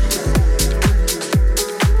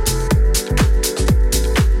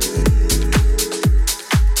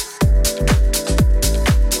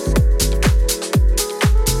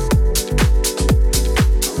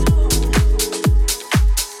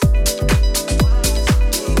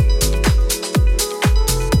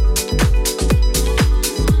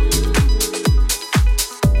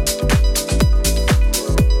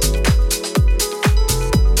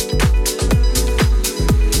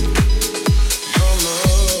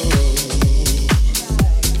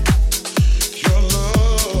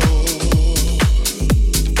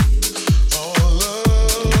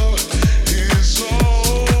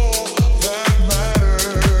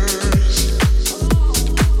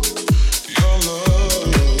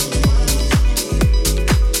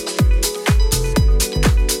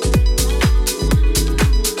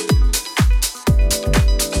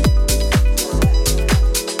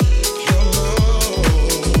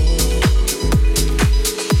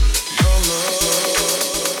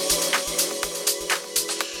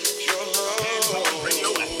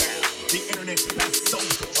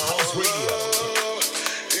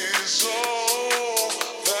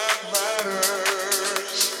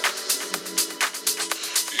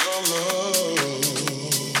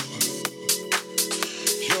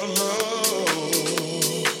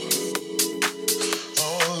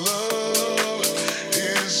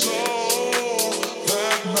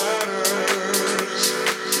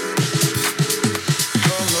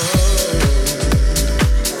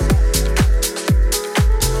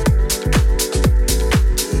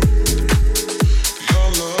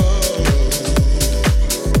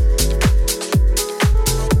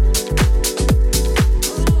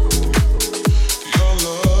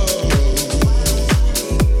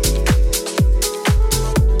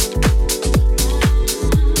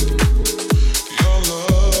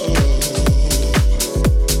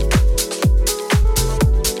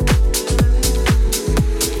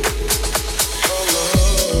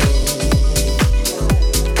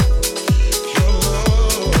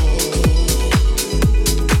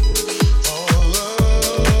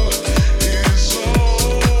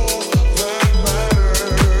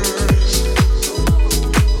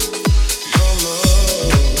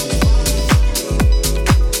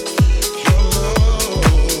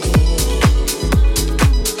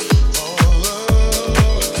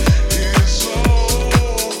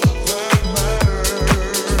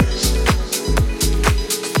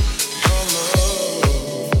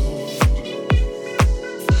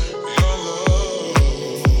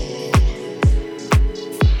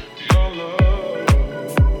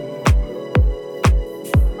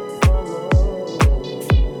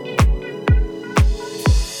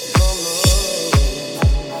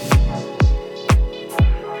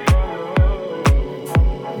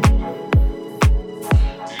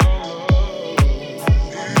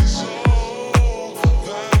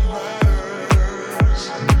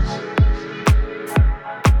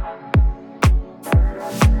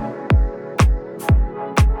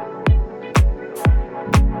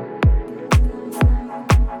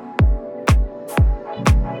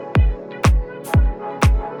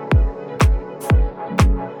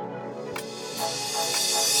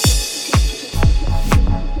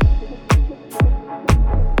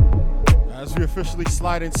 we officially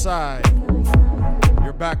slide inside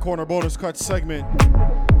your back corner bonus cut segment.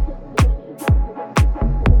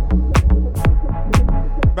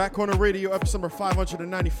 Back Corner Radio, episode number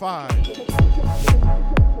 595.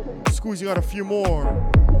 Squeezy got a few more.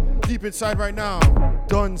 Deep inside right now,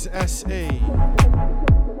 Duns S.A.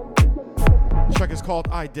 Track is called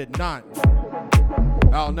I Did Not.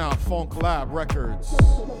 Out now, Funk Lab Records.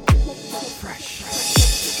 Fresh.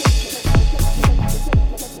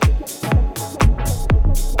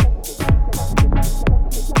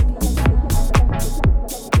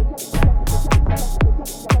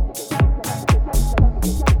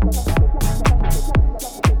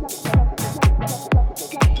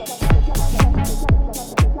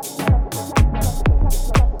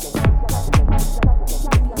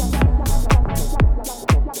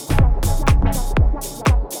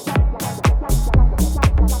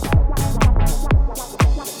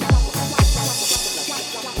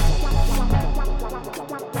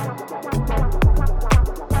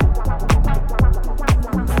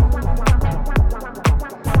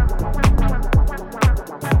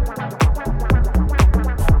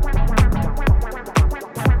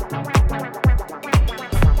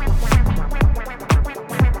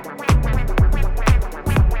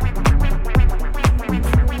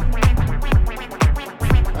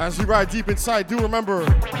 As we ride deep inside, do remember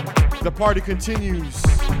the party continues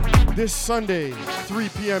this Sunday, 3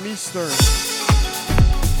 p.m. Eastern,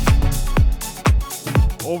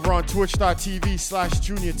 over on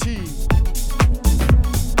twitch.tv/Junior T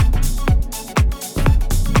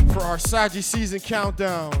for our Saji season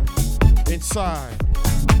countdown inside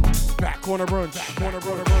Back Corner Brunch. Back Corner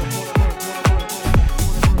Brunch.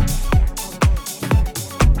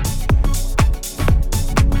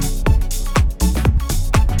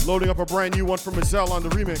 Loading up a brand new one from Mazel on the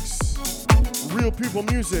remix. Real people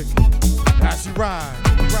music as you ride.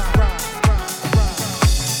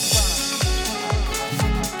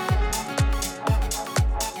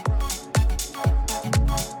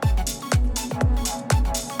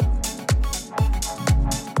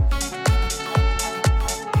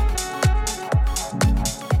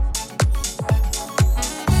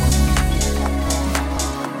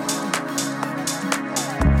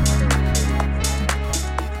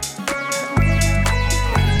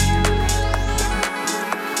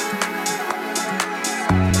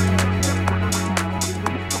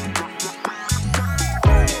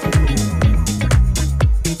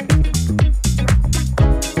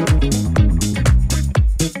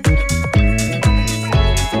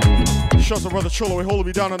 Brother Cholo and holding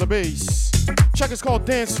me down on the bass. Check is called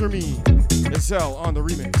Dance For Me. Ezell on the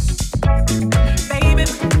remix. Baby,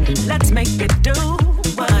 let's make it do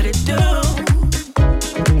what it do.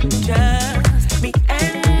 Just me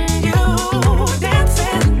and you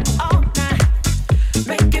dancing all night,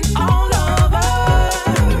 making all of us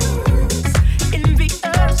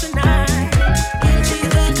envious tonight. She's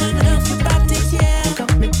the kind of your body, yeah,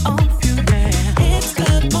 coming off you, yeah. It's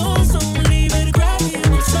got balls, so leave it, grab you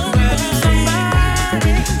with somebody.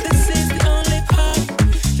 This is the only part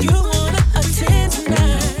you wanna attend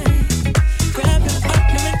tonight. Grab your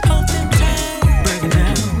partner and hold them tight. Break it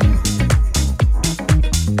down.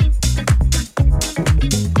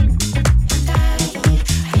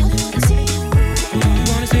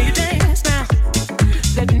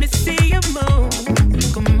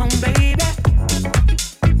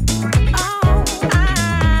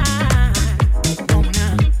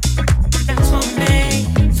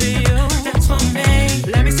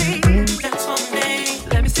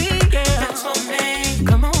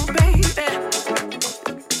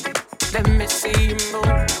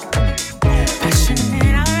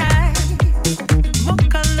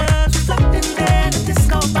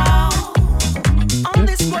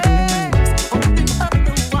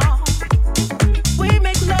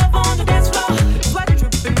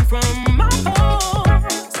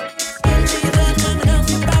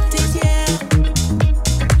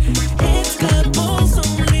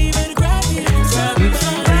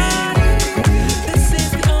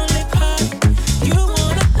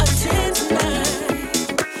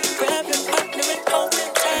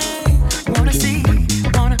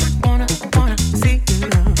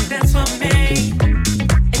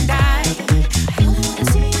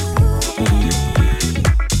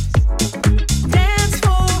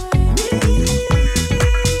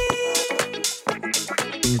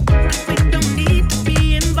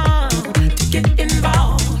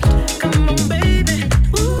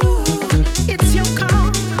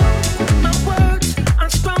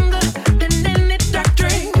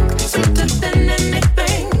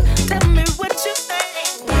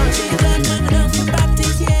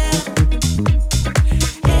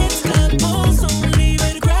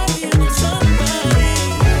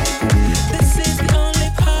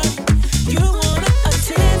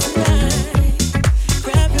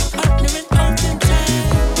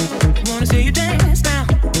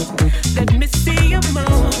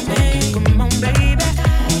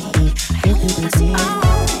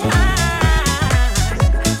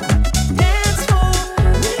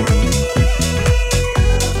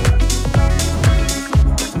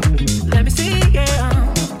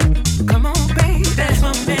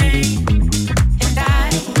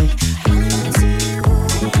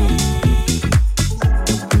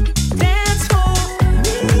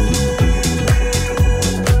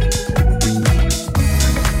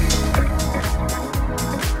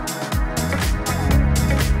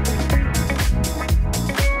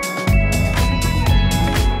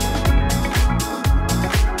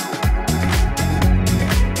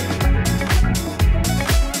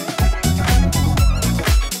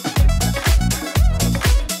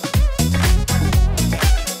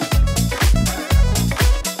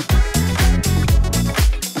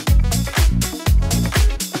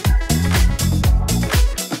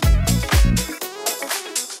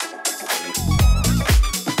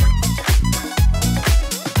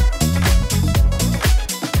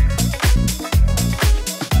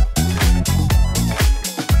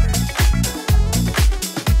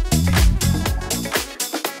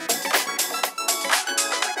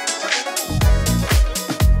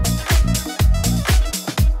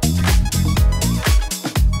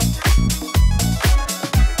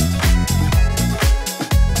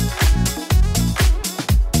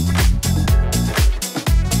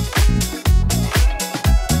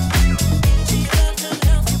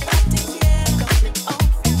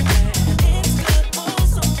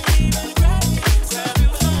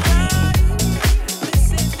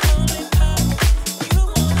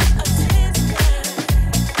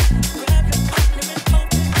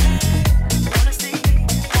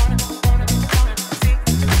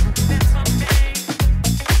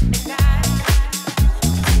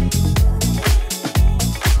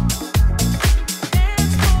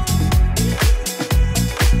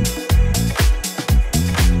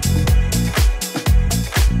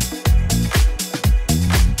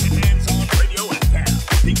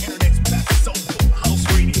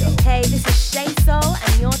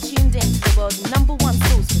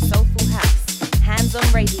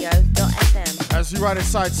 As we ride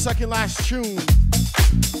inside, second last tune,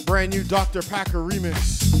 brand new Dr. Packer remix.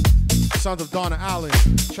 Sounds of Donna Allen.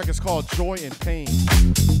 Track is called Joy and Pain.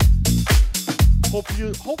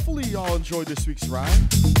 Hopefully y'all enjoyed this week's ride.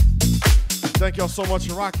 Thank y'all so much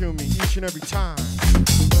for rocking with me each and every time.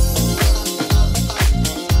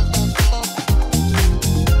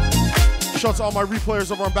 Shout out to all my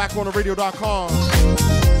replayers over on backcornerradio.com.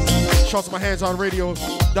 Shout out to my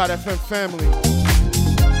handsonradio.fm family.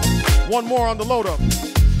 One more on the load up.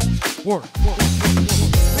 Work.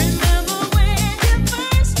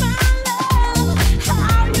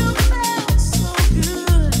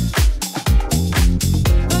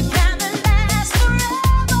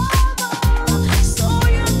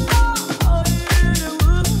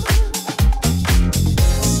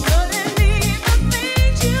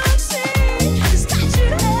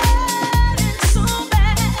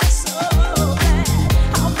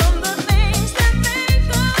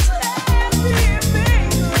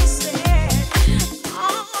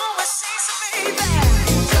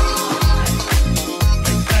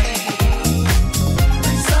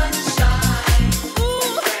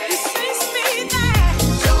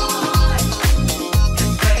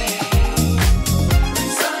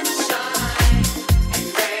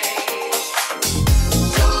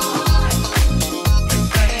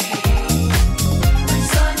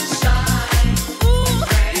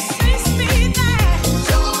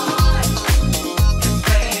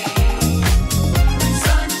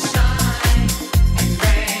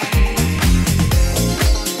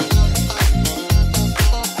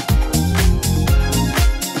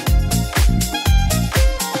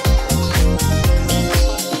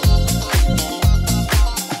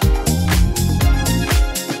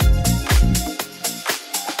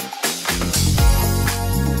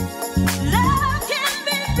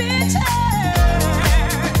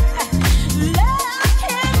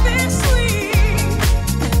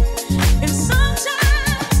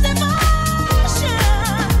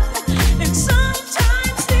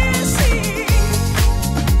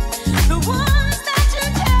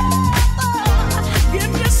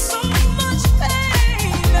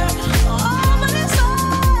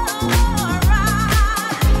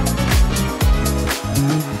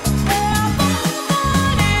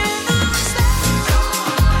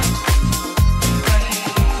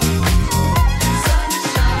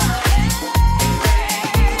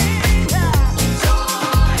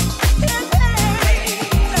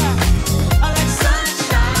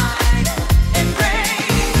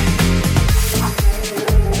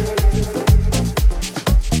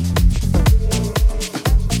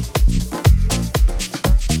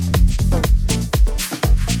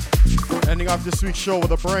 This week's show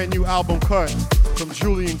with a brand new album cut from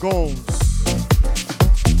Julian Gomes.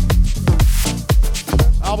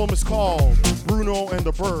 Album is called Bruno and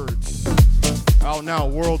the Birds. Out now,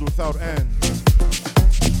 World Without End.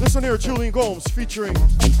 This one here, Julian Gomes featuring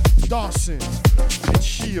Dawson and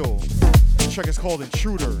Shield. The track is called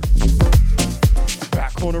Intruder.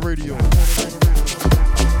 Back Corner Radio.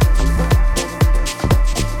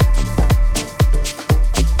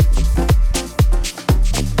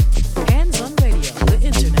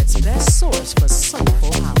 Source for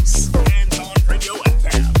soulful house. Hands on Radio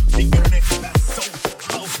FM, the internet's best soulful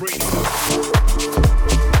house radio.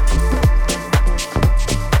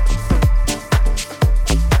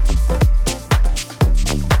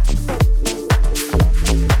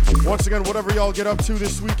 Once again, whatever y'all get up to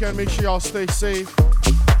this weekend, make sure y'all stay safe.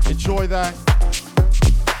 Enjoy that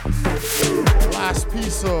last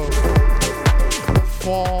piece of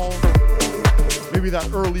fall, maybe that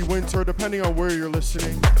early winter, depending on where you're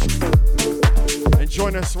listening. And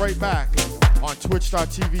join us right back on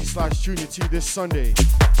twitch.tv/Junior T this Sunday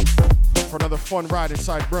for another fun ride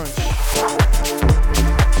inside brunch.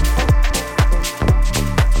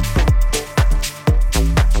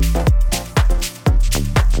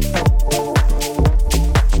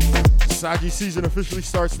 Saggy season officially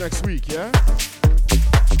starts next week, yeah?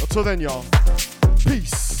 Until then, y'all.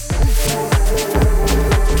 Peace.